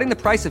 we're cutting the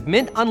price of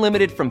Mint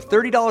Unlimited from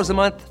 $30 a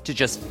month to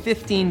just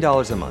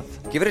 $15 a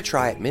month. Give it a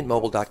try at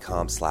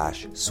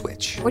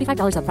mintmobile.com/switch.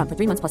 $45 up front for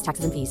 3 months plus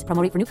taxes and fees.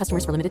 Promo rate for new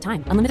customers for limited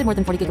time. Unlimited more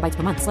than 40 gigabytes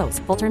per month. Slows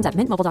full terms at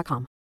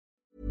mintmobile.com.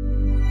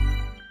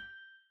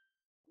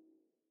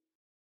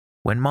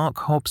 When Mark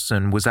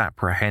Hobson was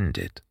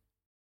apprehended,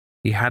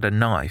 he had a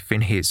knife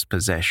in his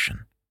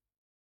possession.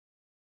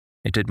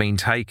 It had been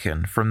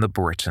taken from the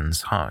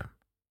Britton's home.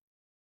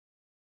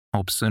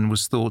 Hobson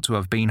was thought to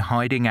have been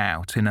hiding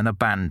out in an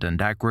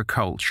abandoned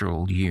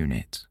agricultural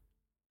unit.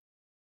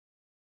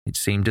 It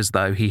seemed as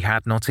though he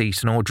had not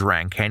eaten or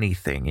drank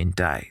anything in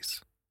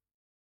days.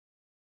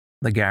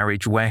 The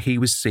garage where he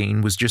was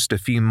seen was just a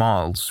few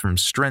miles from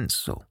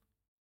Strensall,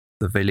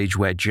 the village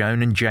where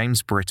Joan and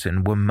James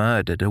Britton were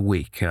murdered a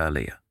week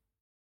earlier.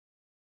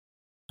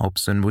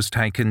 Hobson was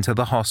taken to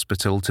the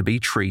hospital to be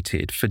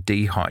treated for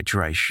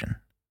dehydration.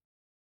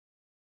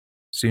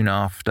 Soon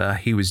after,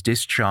 he was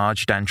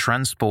discharged and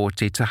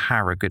transported to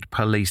Harrogate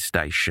Police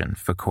Station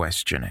for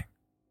questioning.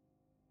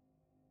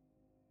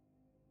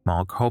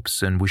 Mark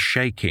Hobson was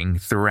shaking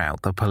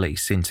throughout the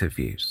police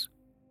interviews.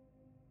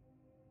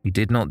 He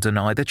did not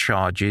deny the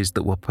charges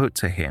that were put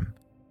to him,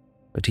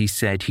 but he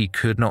said he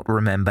could not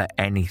remember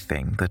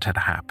anything that had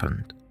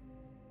happened.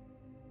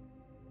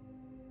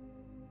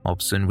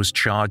 Hobson was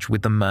charged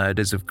with the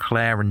murders of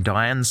Claire and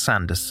Diane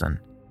Sanderson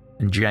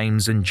and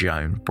James and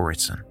Joan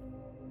Britton.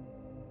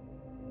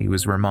 He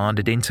was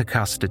remanded into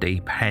custody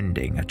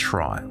pending a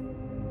trial.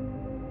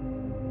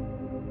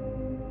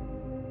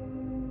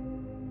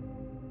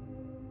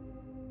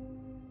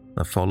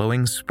 The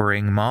following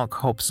spring, Mark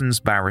Hobson's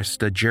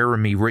barrister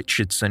Jeremy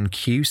Richardson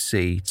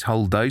QC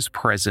told those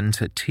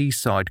present at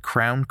Teesside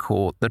Crown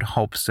Court that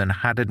Hobson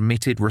had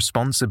admitted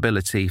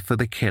responsibility for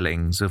the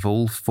killings of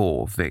all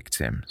 4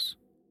 victims.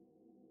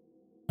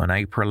 On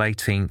April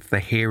 18th, the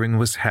hearing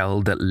was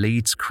held at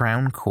Leeds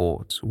Crown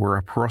Court, where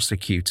a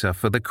prosecutor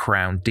for the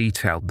Crown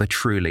detailed the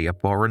truly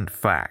abhorrent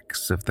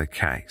facts of the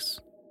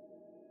case.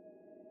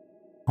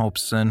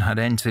 Hobson had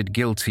entered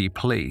guilty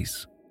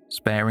pleas,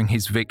 sparing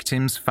his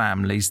victims'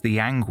 families the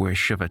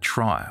anguish of a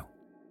trial,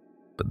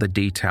 but the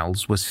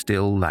details were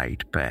still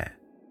laid bare.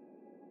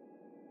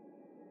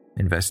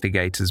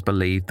 Investigators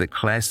believed that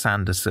Claire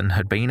Sanderson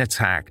had been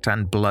attacked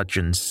and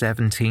bludgeoned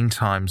 17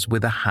 times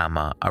with a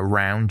hammer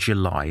around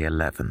July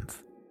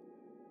 11th.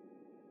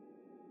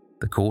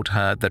 The court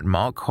heard that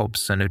Mark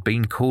Hobson had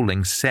been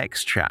calling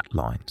sex chat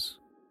lines,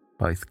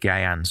 both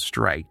gay and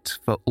straight,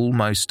 for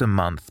almost a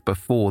month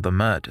before the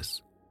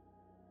murders,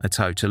 a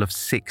total of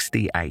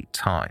 68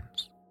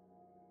 times.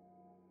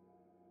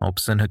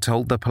 Hobson had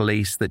told the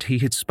police that he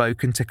had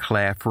spoken to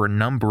Claire for a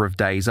number of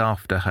days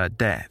after her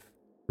death,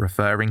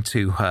 referring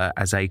to her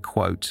as a,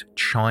 quote,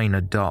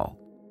 China doll,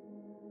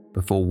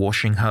 before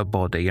washing her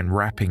body and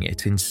wrapping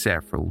it in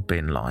several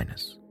bin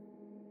liners.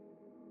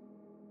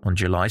 On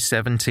July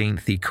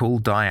 17th, he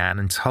called Diane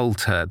and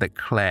told her that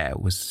Claire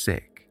was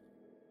sick.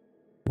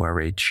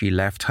 Worried, she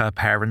left her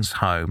parents'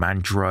 home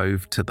and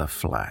drove to the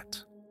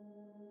flat.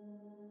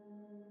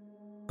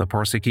 The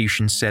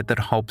prosecution said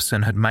that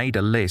Hobson had made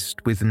a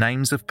list with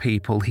names of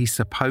people he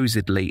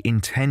supposedly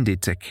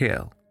intended to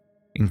kill,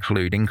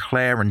 including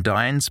Claire and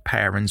Diane's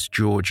parents,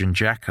 George and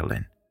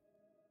Jacqueline,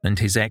 and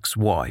his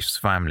ex-wife's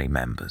family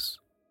members.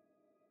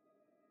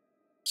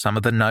 Some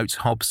of the notes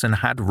Hobson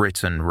had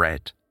written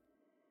read,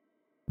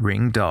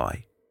 "Ring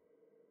Di,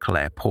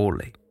 Claire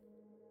poorly,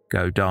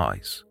 go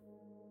Dies,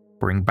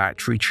 bring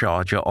battery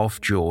charger off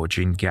George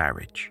in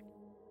garage,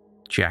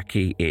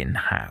 Jackie in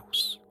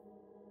house."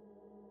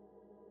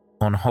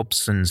 On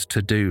Hobson's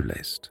to-do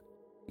list,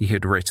 he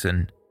had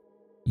written,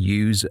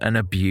 "Use and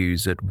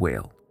abuse at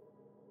will.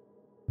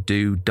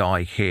 Do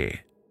die here.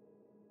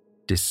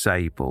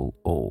 Disable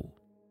all."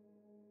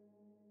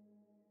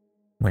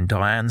 When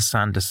Diane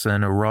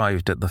Sanderson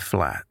arrived at the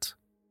flat,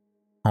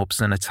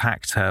 Hobson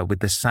attacked her with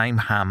the same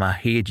hammer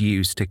he had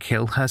used to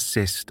kill her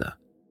sister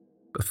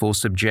before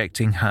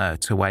subjecting her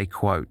to a,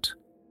 quote,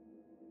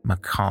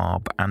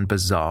 "macabre and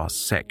bizarre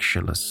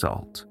sexual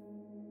assault."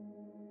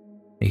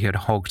 He had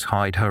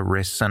hog-tied her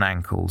wrists and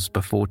ankles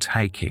before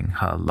taking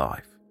her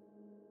life.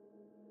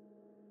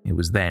 It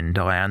was then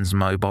Diane's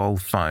mobile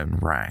phone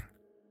rang.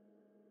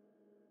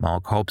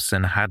 Mark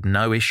Hobson had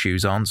no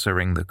issues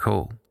answering the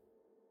call.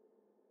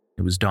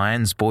 It was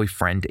Diane's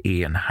boyfriend,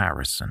 Ian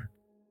Harrison.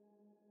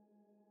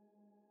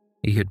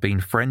 He had been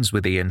friends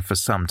with Ian for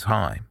some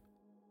time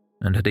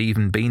and had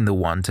even been the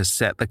one to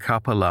set the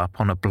couple up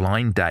on a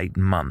blind date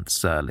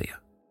months earlier.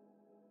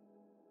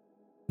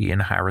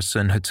 Ian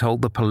Harrison had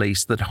told the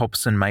police that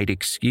Hobson made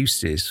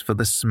excuses for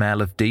the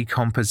smell of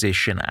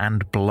decomposition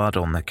and blood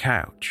on the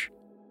couch,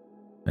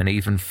 and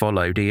even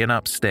followed Ian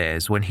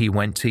upstairs when he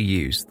went to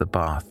use the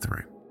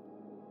bathroom.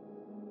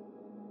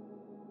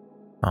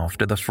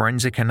 After the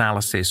forensic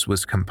analysis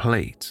was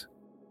complete,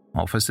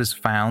 officers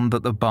found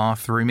that the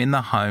bathroom in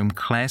the home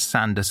Claire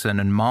Sanderson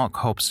and Mark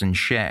Hobson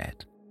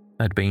shared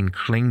had been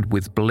cleaned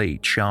with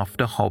bleach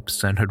after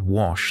Hobson had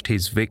washed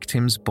his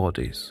victims'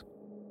 bodies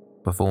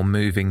before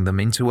moving them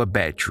into a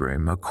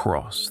bedroom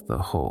across the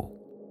hall.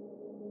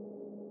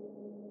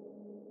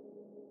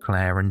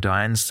 Claire and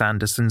Diane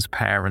Sanderson's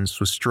parents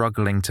were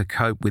struggling to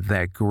cope with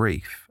their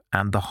grief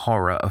and the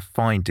horror of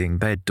finding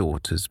their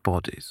daughters'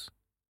 bodies.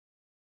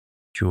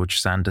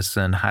 George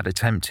Sanderson had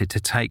attempted to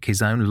take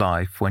his own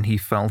life when he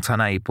felt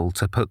unable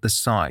to put the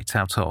sight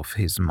out of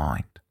his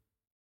mind.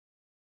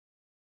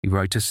 He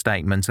wrote a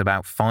statement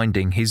about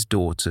finding his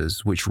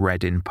daughters, which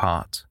read in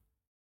part,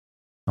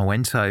 "I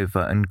went over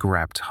and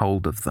grabbed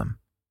hold of them.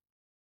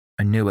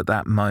 I knew at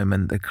that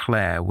moment that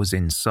Claire was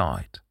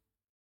inside.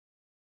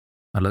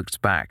 I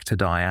looked back to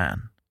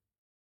Diane,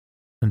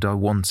 and I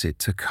wanted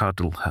to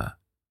cuddle her.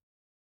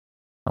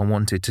 I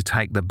wanted to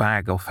take the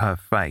bag off her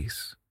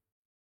face,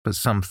 but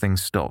something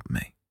stopped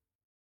me.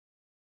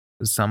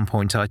 At some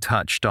point I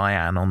touched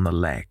Diane on the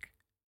leg.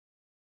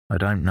 I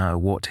don't know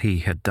what he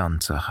had done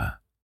to her.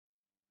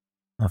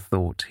 I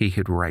thought he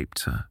had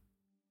raped her.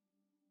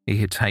 He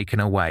had taken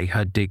away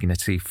her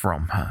dignity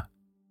from her.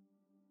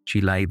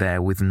 She lay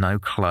there with no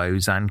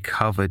clothes and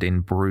covered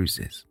in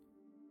bruises.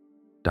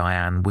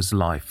 Diane was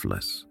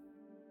lifeless.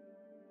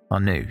 I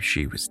knew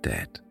she was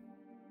dead."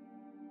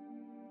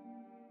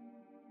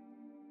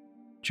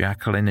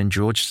 Jacqueline and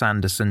George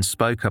Sanderson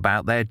spoke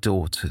about their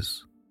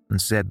daughters and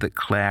said that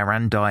Claire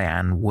and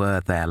Diane were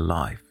their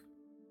life.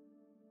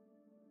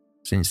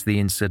 Since the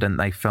incident,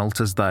 they felt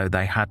as though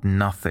they had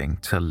nothing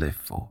to live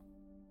for.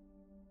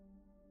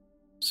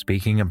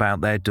 Speaking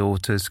about their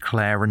daughters,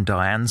 Claire and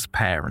Diane's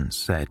parents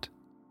said,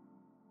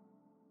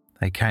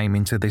 "They came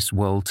into this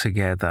world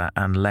together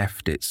and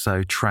left it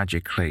so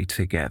tragically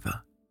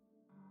together.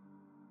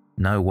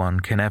 No one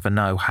can ever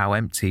know how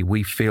empty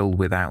we feel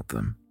without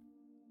them,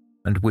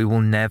 and we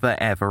will never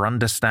ever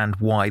understand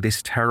why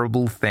this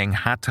terrible thing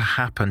had to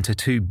happen to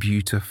two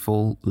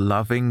beautiful,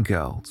 loving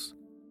girls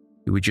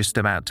who were just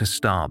about to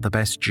start the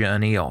best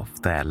journey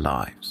of their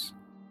lives."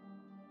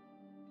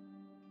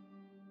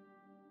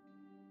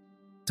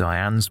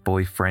 Diane's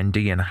boyfriend,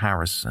 Ian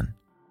Harrison,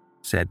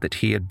 said that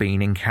he had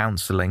been in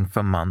counselling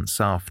for months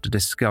after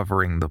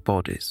discovering the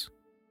bodies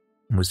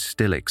and was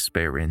still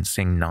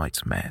experiencing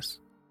nightmares.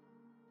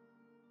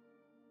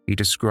 He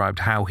described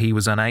how he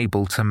was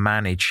unable to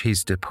manage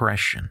his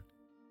depression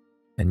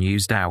and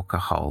used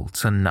alcohol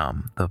to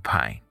numb the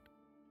pain.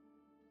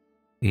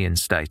 Ian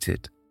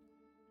stated,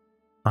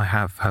 "I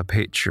have her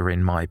picture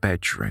in my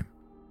bedroom.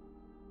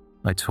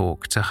 I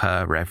talk to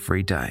her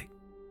every day.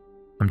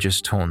 I'm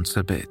just torn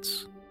to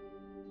bits.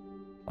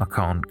 I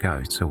can't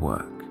go to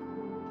work."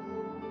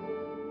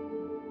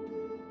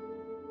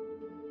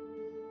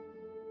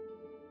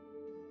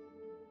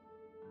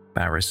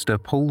 Barrister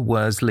Paul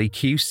Worsley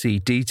QC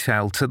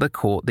detailed to the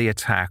court the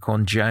attack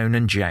on Joan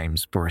and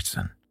James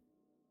Britton.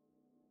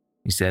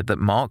 He said that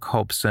Mark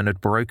Hobson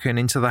had broken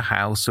into the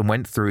house and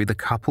went through the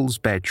couple's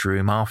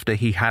bedroom after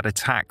he had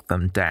attacked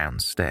them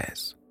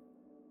downstairs.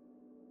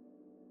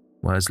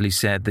 Worsley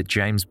said that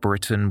James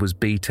Britton was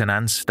beaten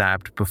and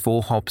stabbed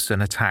before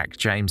Hobson attacked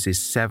James's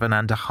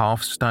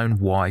 7.5-stone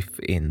wife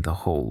in the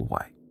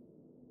hallway.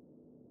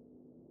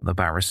 The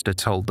barrister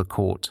told the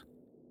court,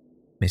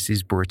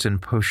 "Mrs. Britton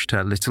pushed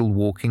her little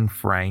walking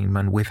frame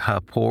and with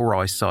her poor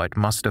eyesight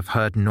must have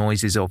heard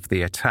noises of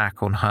the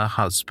attack on her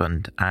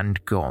husband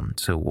and gone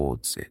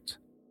towards it."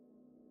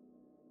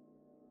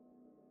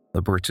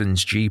 The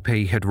Britons'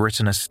 GP had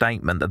written a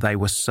statement that they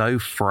were so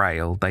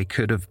frail they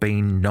could have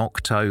been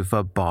knocked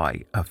over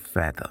by a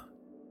feather.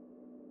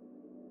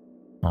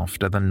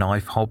 After the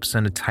knife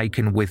Hobson had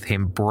taken with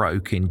him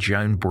broke in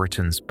Joan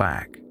Britton's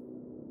back,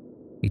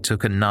 he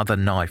took another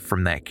knife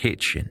from their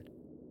kitchen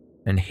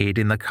and hid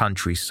in the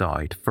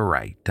countryside for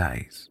 8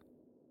 days.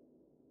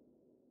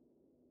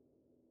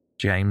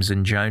 James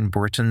and Joan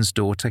Britton's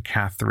daughter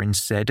Catherine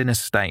said in a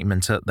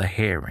statement at the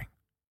hearing,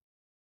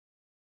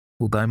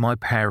 "Although my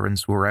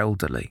parents were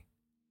elderly,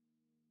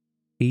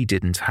 he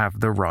didn't have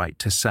the right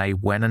to say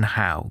when and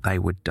how they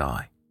would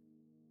die.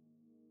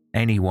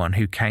 Anyone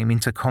who came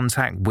into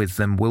contact with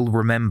them will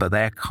remember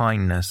their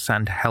kindness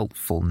and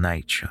helpful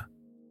nature.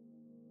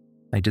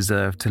 They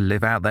deserve to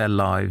live out their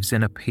lives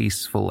in a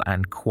peaceful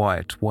and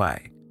quiet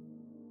way,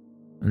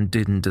 and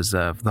didn't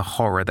deserve the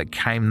horror that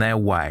came their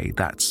way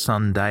that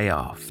Sunday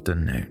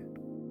afternoon."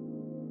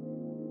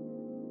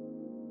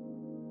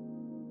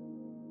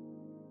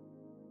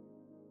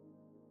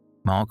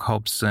 Mark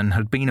Hobson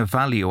had been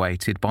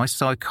evaluated by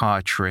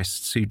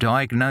psychiatrists who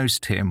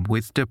diagnosed him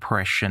with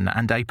depression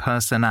and a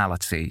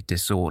personality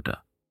disorder.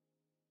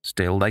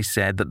 Still, they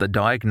said that the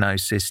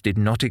diagnosis did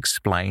not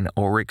explain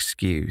or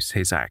excuse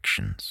his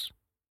actions.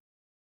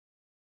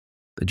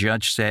 The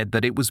judge said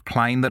that it was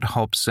plain that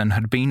Hobson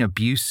had been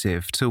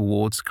abusive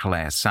towards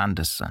Claire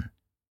Sanderson.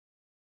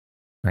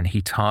 When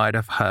he tired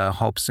of her,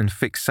 Hobson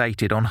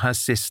fixated on her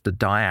sister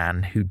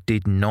Diane, who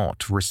did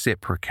not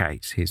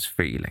reciprocate his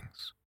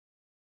feelings.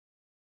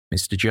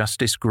 Mr.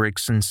 Justice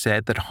Grigson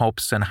said that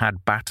Hobson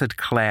had battered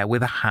Claire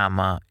with a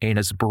hammer in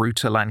as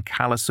brutal and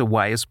callous a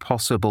way as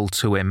possible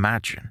to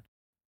imagine,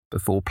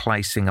 before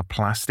placing a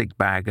plastic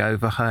bag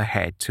over her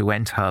head to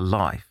end her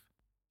life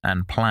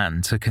and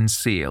planned to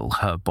conceal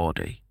her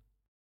body.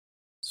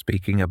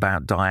 Speaking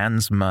about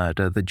Diane's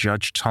murder, the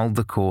judge told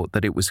the court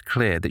that it was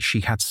clear that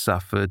she had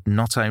suffered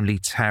not only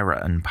terror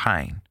and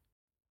pain,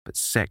 but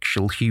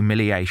sexual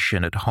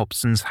humiliation at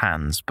Hobson's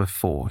hands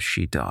before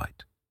she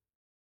died.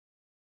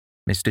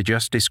 Mr.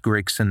 Justice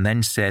Grigson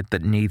then said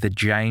that neither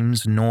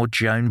James nor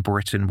Joan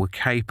Britton were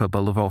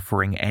capable of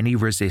offering any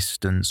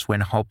resistance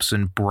when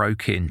Hobson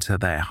broke into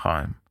their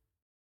home.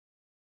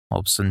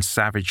 Hobson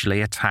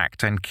savagely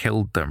attacked and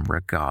killed them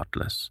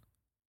regardless.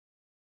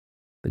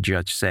 The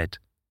judge said,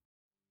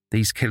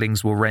 "These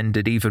killings were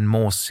rendered even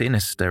more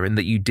sinister in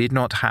that you did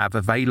not have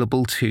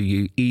available to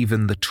you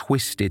even the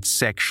twisted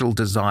sexual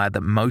desire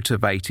that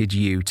motivated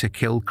you to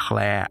kill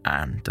Claire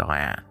and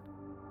Diane."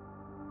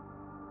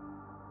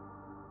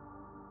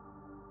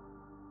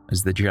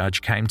 As the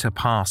judge came to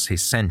pass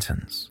his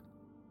sentence,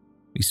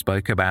 he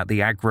spoke about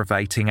the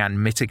aggravating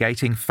and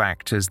mitigating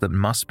factors that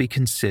must be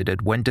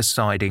considered when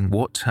deciding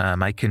what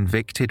term a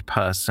convicted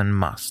person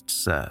must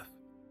serve.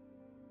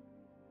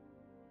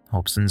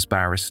 Hobson's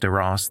barrister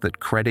asked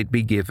that credit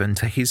be given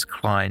to his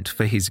client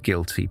for his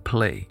guilty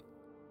plea,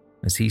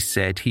 as he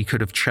said he could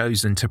have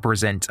chosen to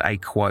present a,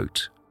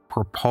 quote,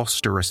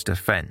 preposterous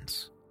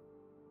defence,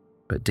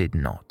 but did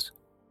not.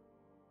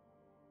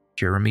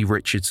 Jeremy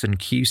Richardson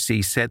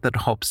QC said that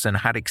Hobson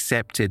had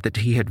accepted that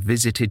he had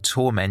visited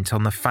torment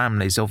on the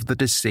families of the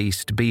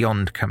deceased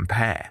beyond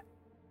compare,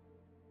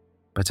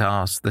 but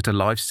asked that a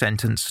life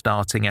sentence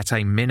starting at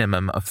a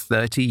minimum of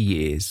 30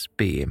 years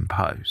be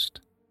imposed.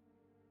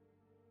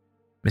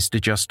 Mr.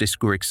 Justice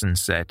Grigson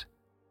said,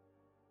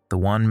 "The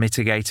one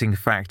mitigating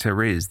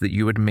factor is that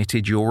you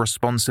admitted your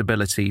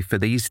responsibility for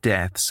these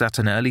deaths at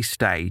an early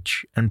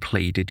stage and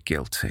pleaded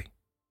guilty.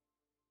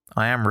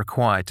 I am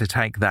required to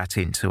take that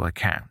into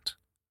account.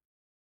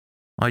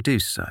 I do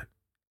so,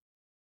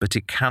 but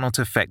it cannot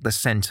affect the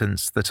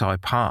sentence that I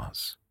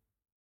pass.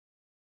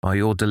 By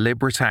your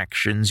deliberate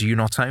actions, you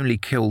not only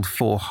killed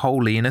 4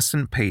 wholly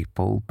innocent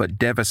people, but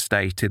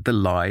devastated the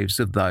lives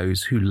of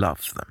those who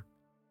loved them.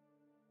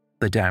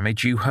 The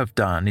damage you have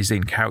done is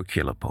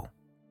incalculable.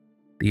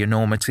 The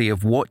enormity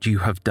of what you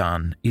have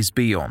done is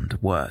beyond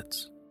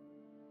words.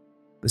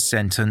 The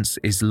sentence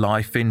is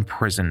life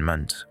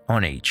imprisonment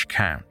on each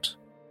count.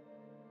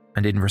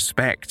 And in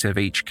respect of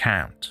each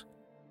count,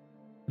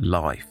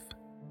 life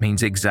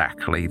means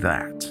exactly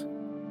that."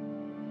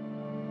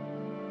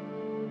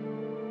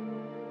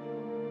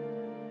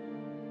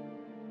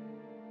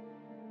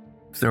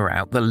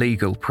 Throughout the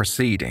legal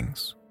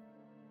proceedings,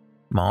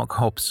 Mark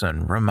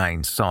Hobson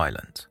remained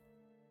silent.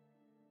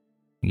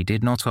 He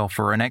did not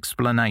offer an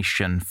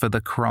explanation for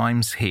the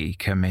crimes he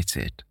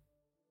committed.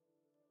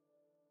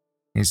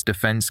 His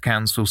defense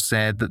counsel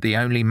said that the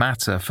only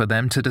matter for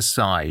them to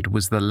decide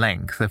was the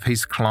length of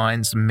his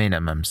client's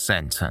minimum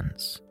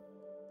sentence.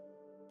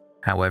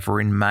 However,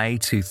 in May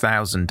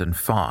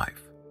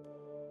 2005,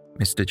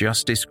 Mr.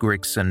 Justice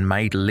Grigson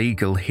made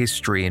legal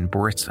history in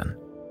Britain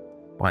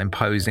by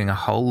imposing a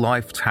whole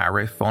life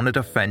tariff on a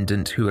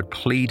defendant who had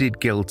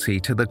pleaded guilty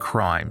to the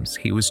crimes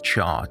he was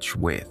charged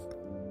with.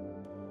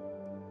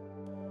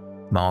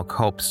 Mark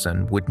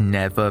Hobson would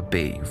never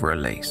be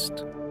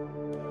released.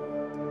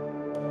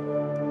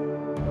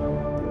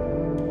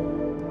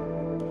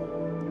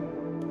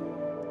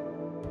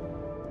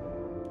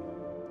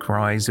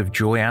 Cries of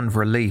joy and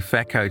relief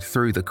echoed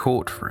through the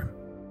courtroom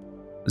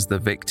as the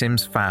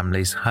victims'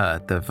 families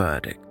heard the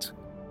verdict.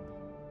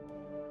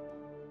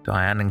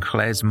 Diane and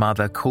Claire's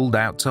mother called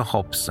out to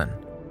Hobson,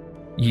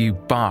 "You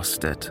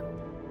bastard!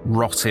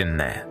 Rot in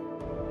there!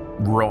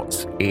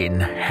 Rot in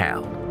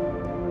hell!"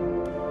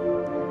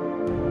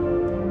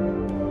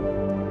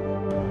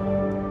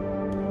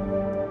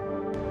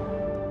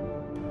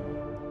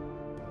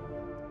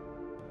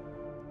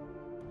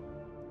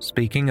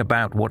 Speaking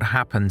about what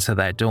happened to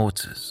their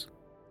daughters,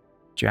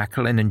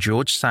 Jacqueline and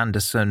George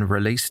Sanderson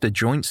released a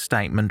joint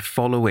statement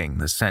following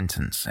the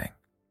sentencing.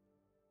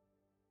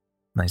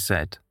 They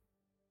said,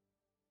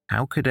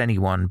 "How could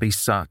anyone be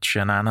such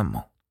an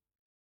animal?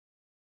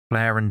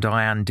 Claire and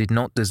Diane did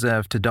not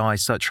deserve to die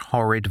such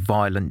horrid,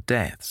 violent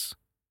deaths,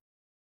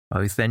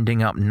 both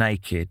ending up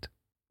naked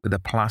with a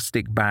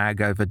plastic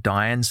bag over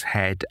Diane's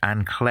head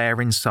and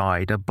Claire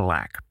inside a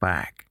black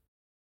bag.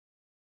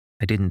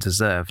 They didn't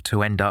deserve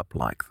to end up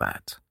like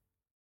that.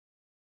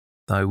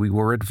 Though we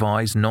were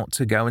advised not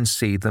to go and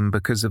see them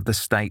because of the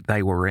state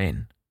they were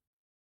in,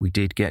 we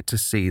did get to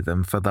see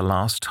them for the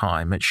last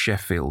time at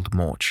Sheffield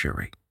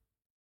Mortuary.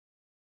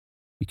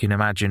 You can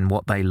imagine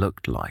what they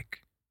looked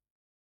like.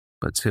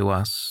 But to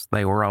us,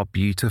 they were our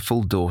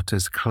beautiful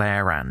daughters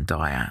Claire and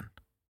Diane.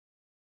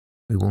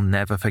 We will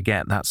never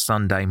forget that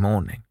Sunday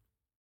morning.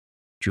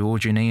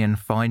 George and Ian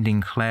finding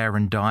Claire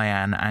and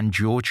Diane and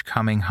George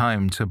coming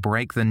home to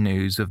break the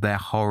news of their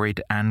horrid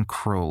and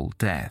cruel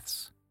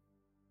deaths.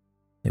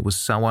 It was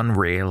so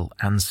unreal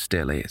and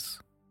still is.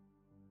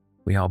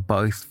 We are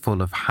both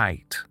full of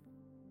hate,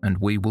 and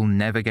we will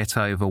never get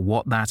over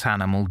what that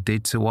animal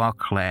did to our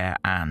Claire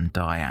and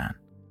Diane.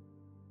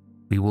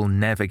 We will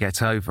never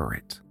get over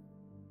it,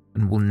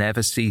 and will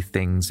never see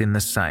things in the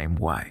same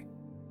way.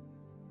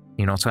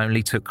 He not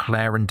only took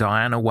Claire and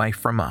Diane away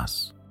from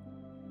us,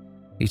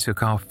 he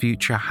took our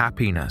future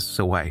happiness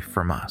away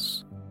from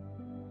us.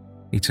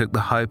 He took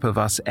the hope of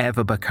us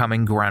ever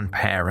becoming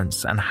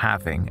grandparents and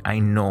having a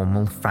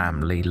normal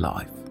family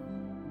life.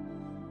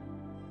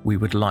 We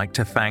would like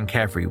to thank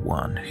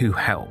everyone who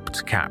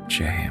helped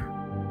capture him.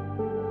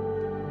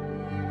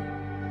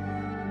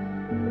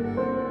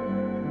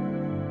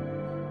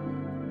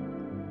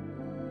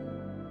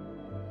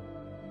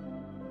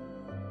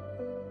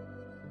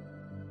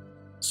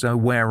 So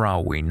where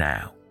are we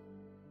now?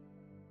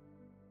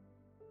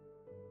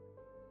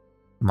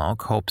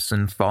 Mark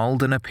Hobson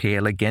filed an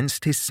appeal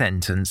against his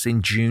sentence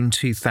in June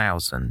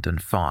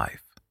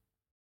 2005.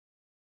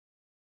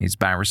 His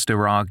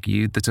barrister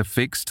argued that a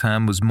fixed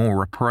term was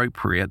more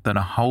appropriate than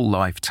a whole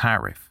life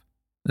tariff,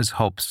 as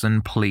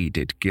Hobson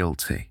pleaded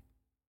guilty.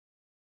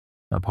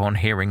 Upon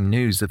hearing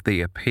news of the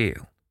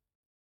appeal,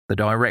 the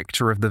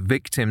director of the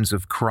Victims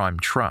of Crime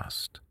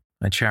Trust,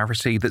 a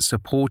charity that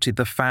supported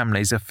the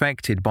families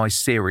affected by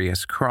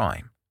serious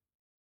crime,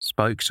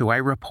 spoke to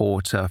a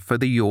reporter for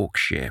the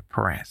Yorkshire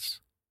Press.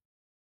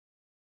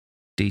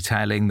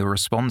 Detailing the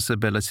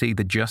responsibility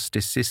the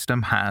justice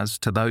system has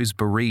to those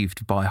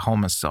bereaved by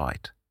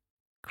homicide,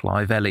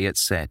 Clive Elliott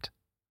said,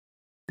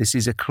 "This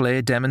is a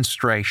clear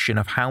demonstration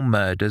of how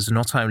murders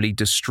not only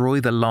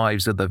destroy the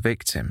lives of the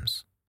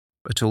victims,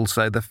 but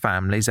also the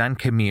families and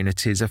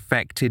communities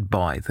affected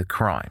by the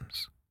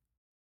crimes.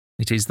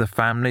 It is the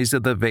families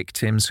of the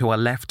victims who are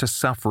left to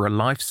suffer a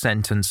life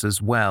sentence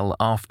as well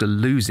after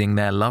losing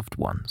their loved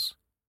ones,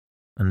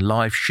 and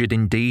life should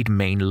indeed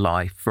mean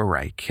life for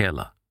a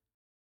killer.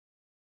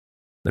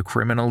 The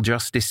criminal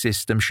justice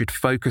system should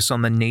focus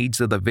on the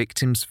needs of the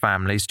victims'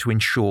 families to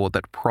ensure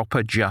that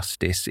proper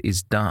justice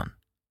is done.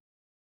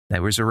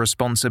 There is a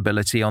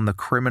responsibility on the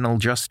criminal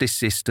justice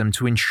system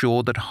to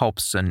ensure that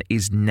Hobson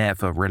is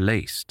never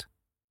released.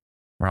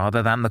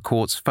 Rather than the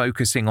courts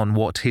focusing on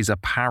what his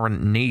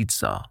apparent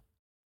needs are,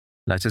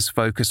 let us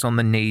focus on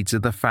the needs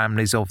of the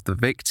families of the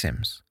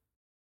victims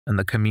and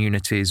the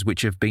communities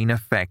which have been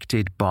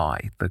affected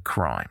by the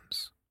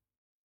crimes."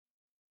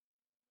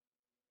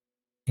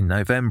 In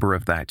November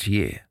of that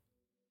year,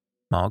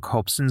 Mark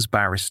Hobson's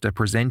barrister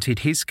presented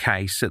his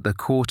case at the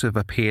Court of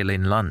Appeal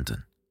in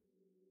London,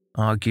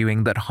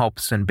 arguing that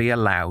Hobson be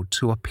allowed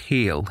to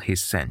appeal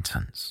his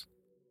sentence.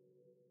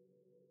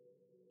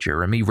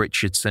 Jeremy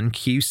Richardson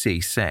QC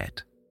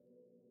said,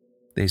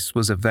 "This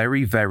was a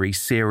very, very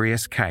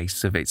serious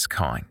case of its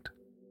kind.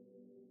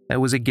 There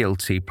was a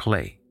guilty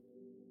plea.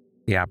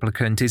 The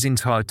applicant is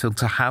entitled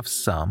to have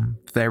some,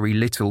 very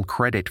little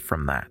credit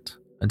from that,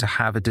 and to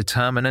have a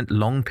determinate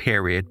long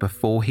period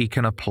before he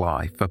can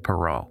apply for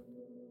parole.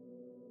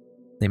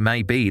 It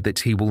may be that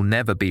he will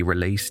never be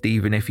released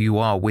even if you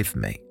are with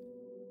me,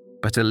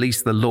 but at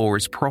least the law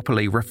is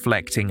properly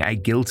reflecting a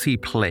guilty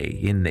plea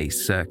in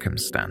these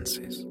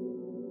circumstances."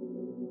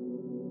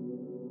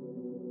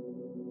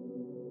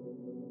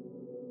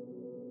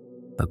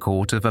 The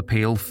Court of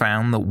Appeal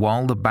found that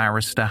while the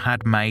barrister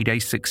had made a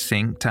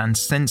succinct and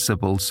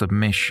sensible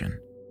submission,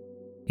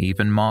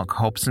 even Mark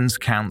Hobson's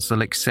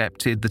counsel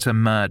accepted that a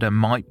murder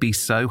might be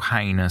so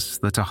heinous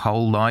that a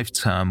whole life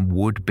term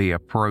would be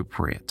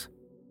appropriate,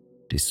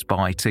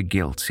 despite a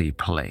guilty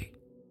plea.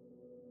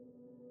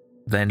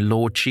 Then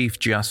Lord Chief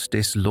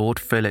Justice Lord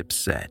Phillips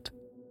said,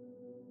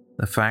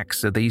 "The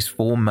facts of these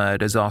 4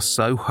 murders are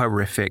so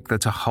horrific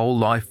that a whole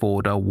life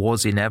order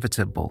was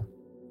inevitable,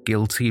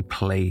 guilty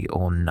plea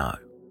or no.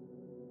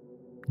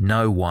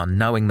 No one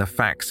knowing the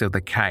facts of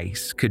the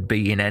case could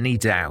be in any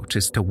doubt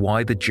as to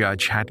why the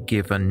judge had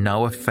given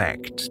no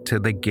effect to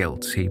the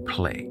guilty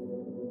plea."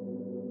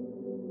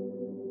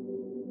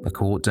 The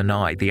court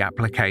denied the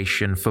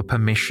application for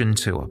permission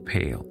to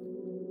appeal.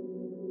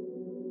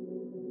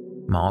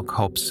 Mark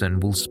Hobson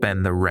will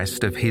spend the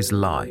rest of his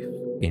life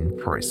in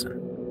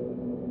prison.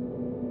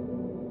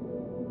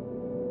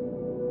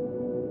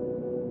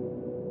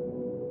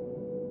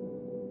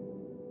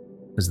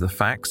 As the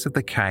facts of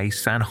the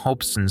case and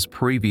Hobson's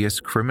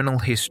previous criminal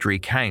history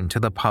came to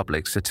the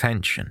public's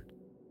attention,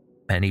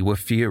 many were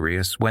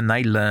furious when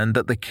they learned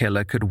that the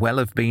killer could well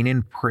have been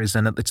in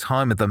prison at the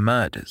time of the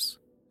murders,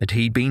 that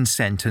he'd been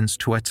sentenced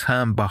to a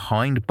term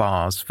behind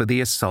bars for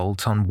the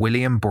assault on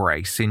William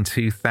Brace in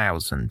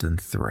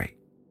 2003.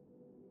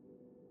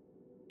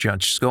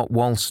 Judge Scott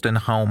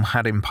Wolstenholme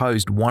had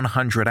imposed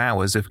 100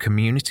 hours of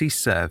community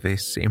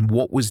service in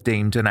what was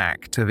deemed an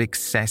act of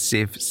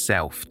excessive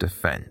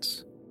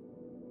self-defense.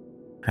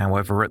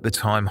 However, at the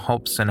time,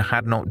 Hobson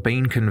had not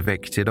been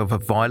convicted of a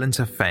violent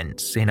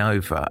offence in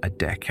over a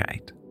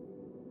decade.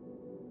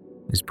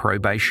 His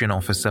probation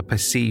officer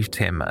perceived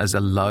him as a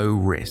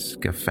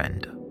low-risk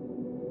offender.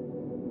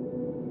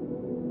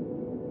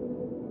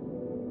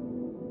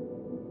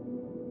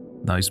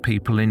 Those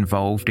people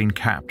involved in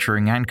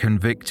capturing and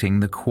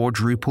convicting the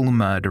quadruple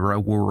murderer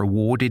were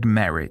awarded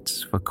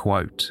merits for,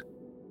 quote,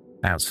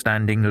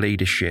 outstanding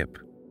leadership,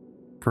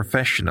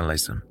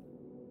 professionalism,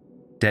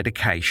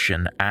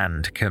 dedication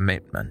and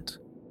commitment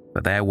for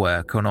their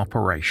work on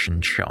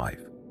Operation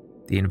Chive,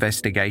 the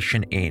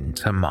investigation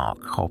into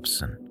Mark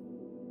Hobson.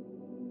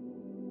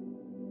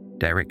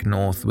 Derek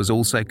North was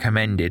also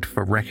commended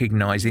for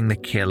recognising the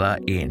killer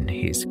in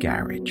his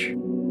garage.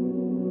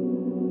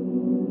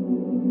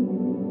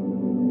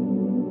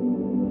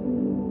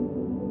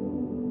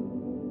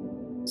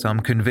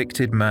 Some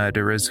convicted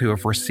murderers who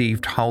have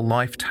received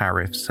whole-life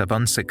tariffs have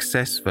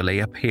unsuccessfully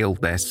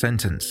appealed their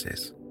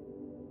sentences,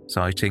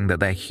 citing that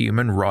their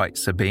human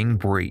rights are being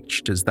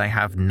breached as they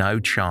have no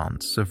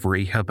chance of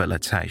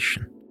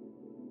rehabilitation.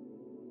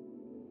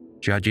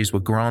 Judges were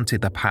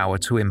granted the power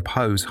to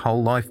impose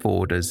whole-life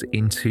orders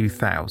in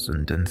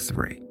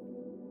 2003.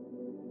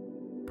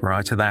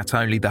 Prior to that,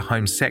 only the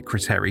Home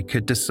Secretary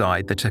could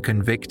decide that a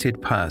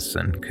convicted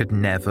person could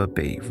never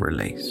be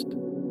released.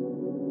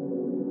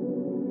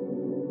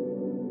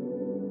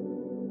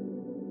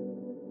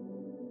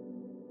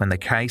 When the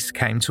case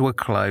came to a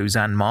close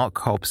and Mark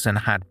Hobson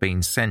had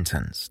been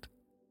sentenced,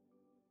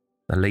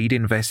 the lead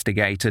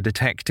investigator,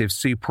 Detective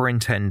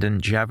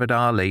Superintendent Javed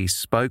Ali,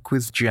 spoke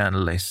with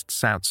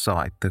journalists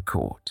outside the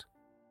court.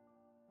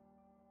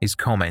 His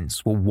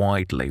comments were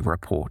widely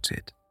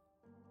reported.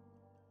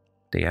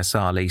 DS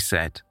Ali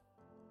said,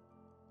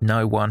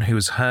 "No one who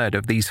has heard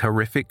of these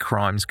horrific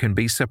crimes can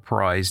be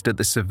surprised at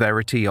the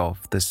severity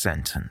of the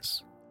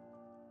sentence.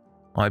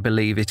 I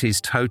believe it is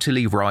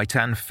totally right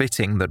and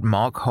fitting that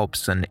Mark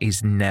Hobson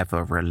is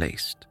never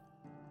released.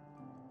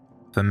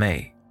 For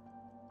me,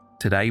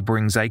 today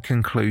brings a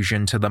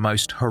conclusion to the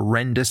most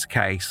horrendous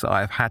case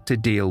I have had to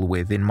deal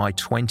with in my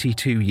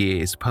 22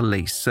 years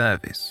police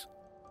service.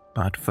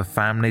 But for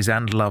families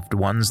and loved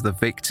ones the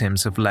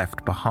victims have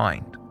left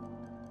behind,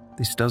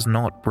 this does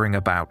not bring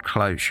about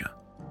closure.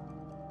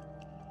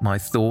 My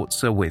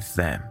thoughts are with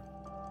them,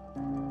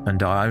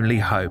 and I only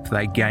hope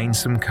they gain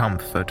some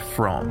comfort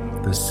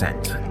from the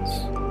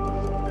sentence."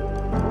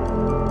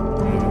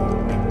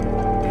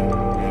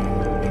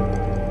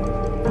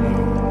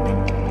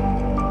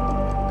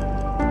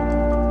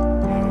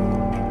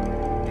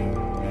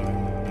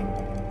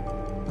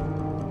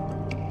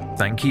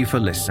 Thank you for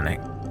listening,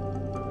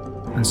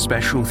 and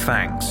special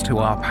thanks to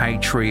our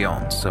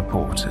Patreon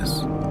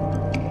supporters.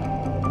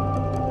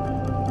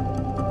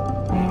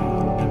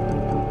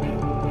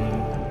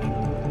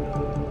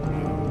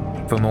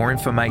 For more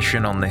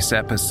information on this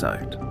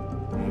episode,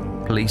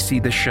 please see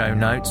the show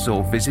notes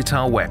or visit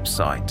our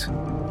website,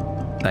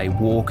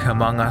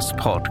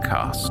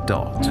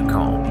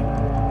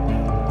 theywalkamonguspodcast.com.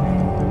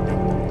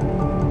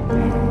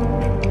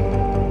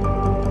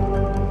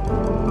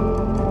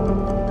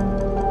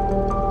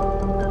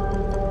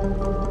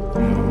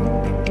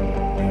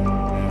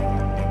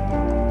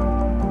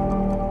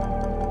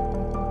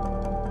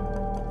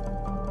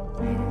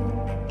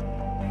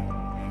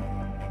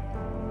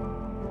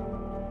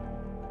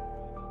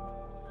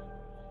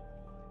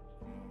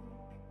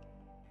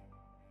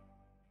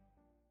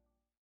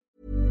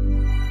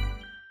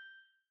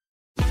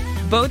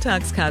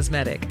 Botox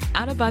Cosmetic,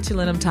 out of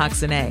botulinum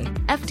toxin A,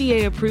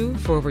 FDA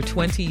approved for over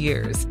 20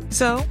 years.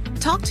 So,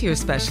 talk to your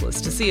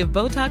specialist to see if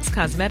Botox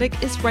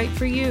Cosmetic is right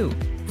for you.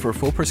 For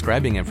full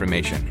prescribing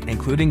information,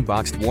 including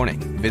boxed warning,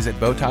 visit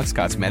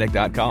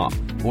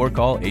BotoxCosmetic.com or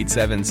call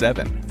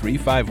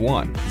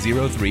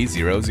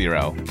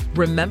 877-351-0300.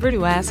 Remember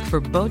to ask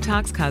for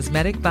Botox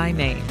Cosmetic by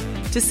name.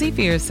 To see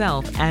for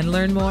yourself and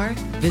learn more,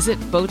 visit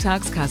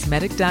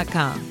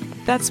BotoxCosmetic.com.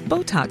 That's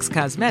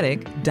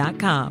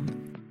BotoxCosmetic.com.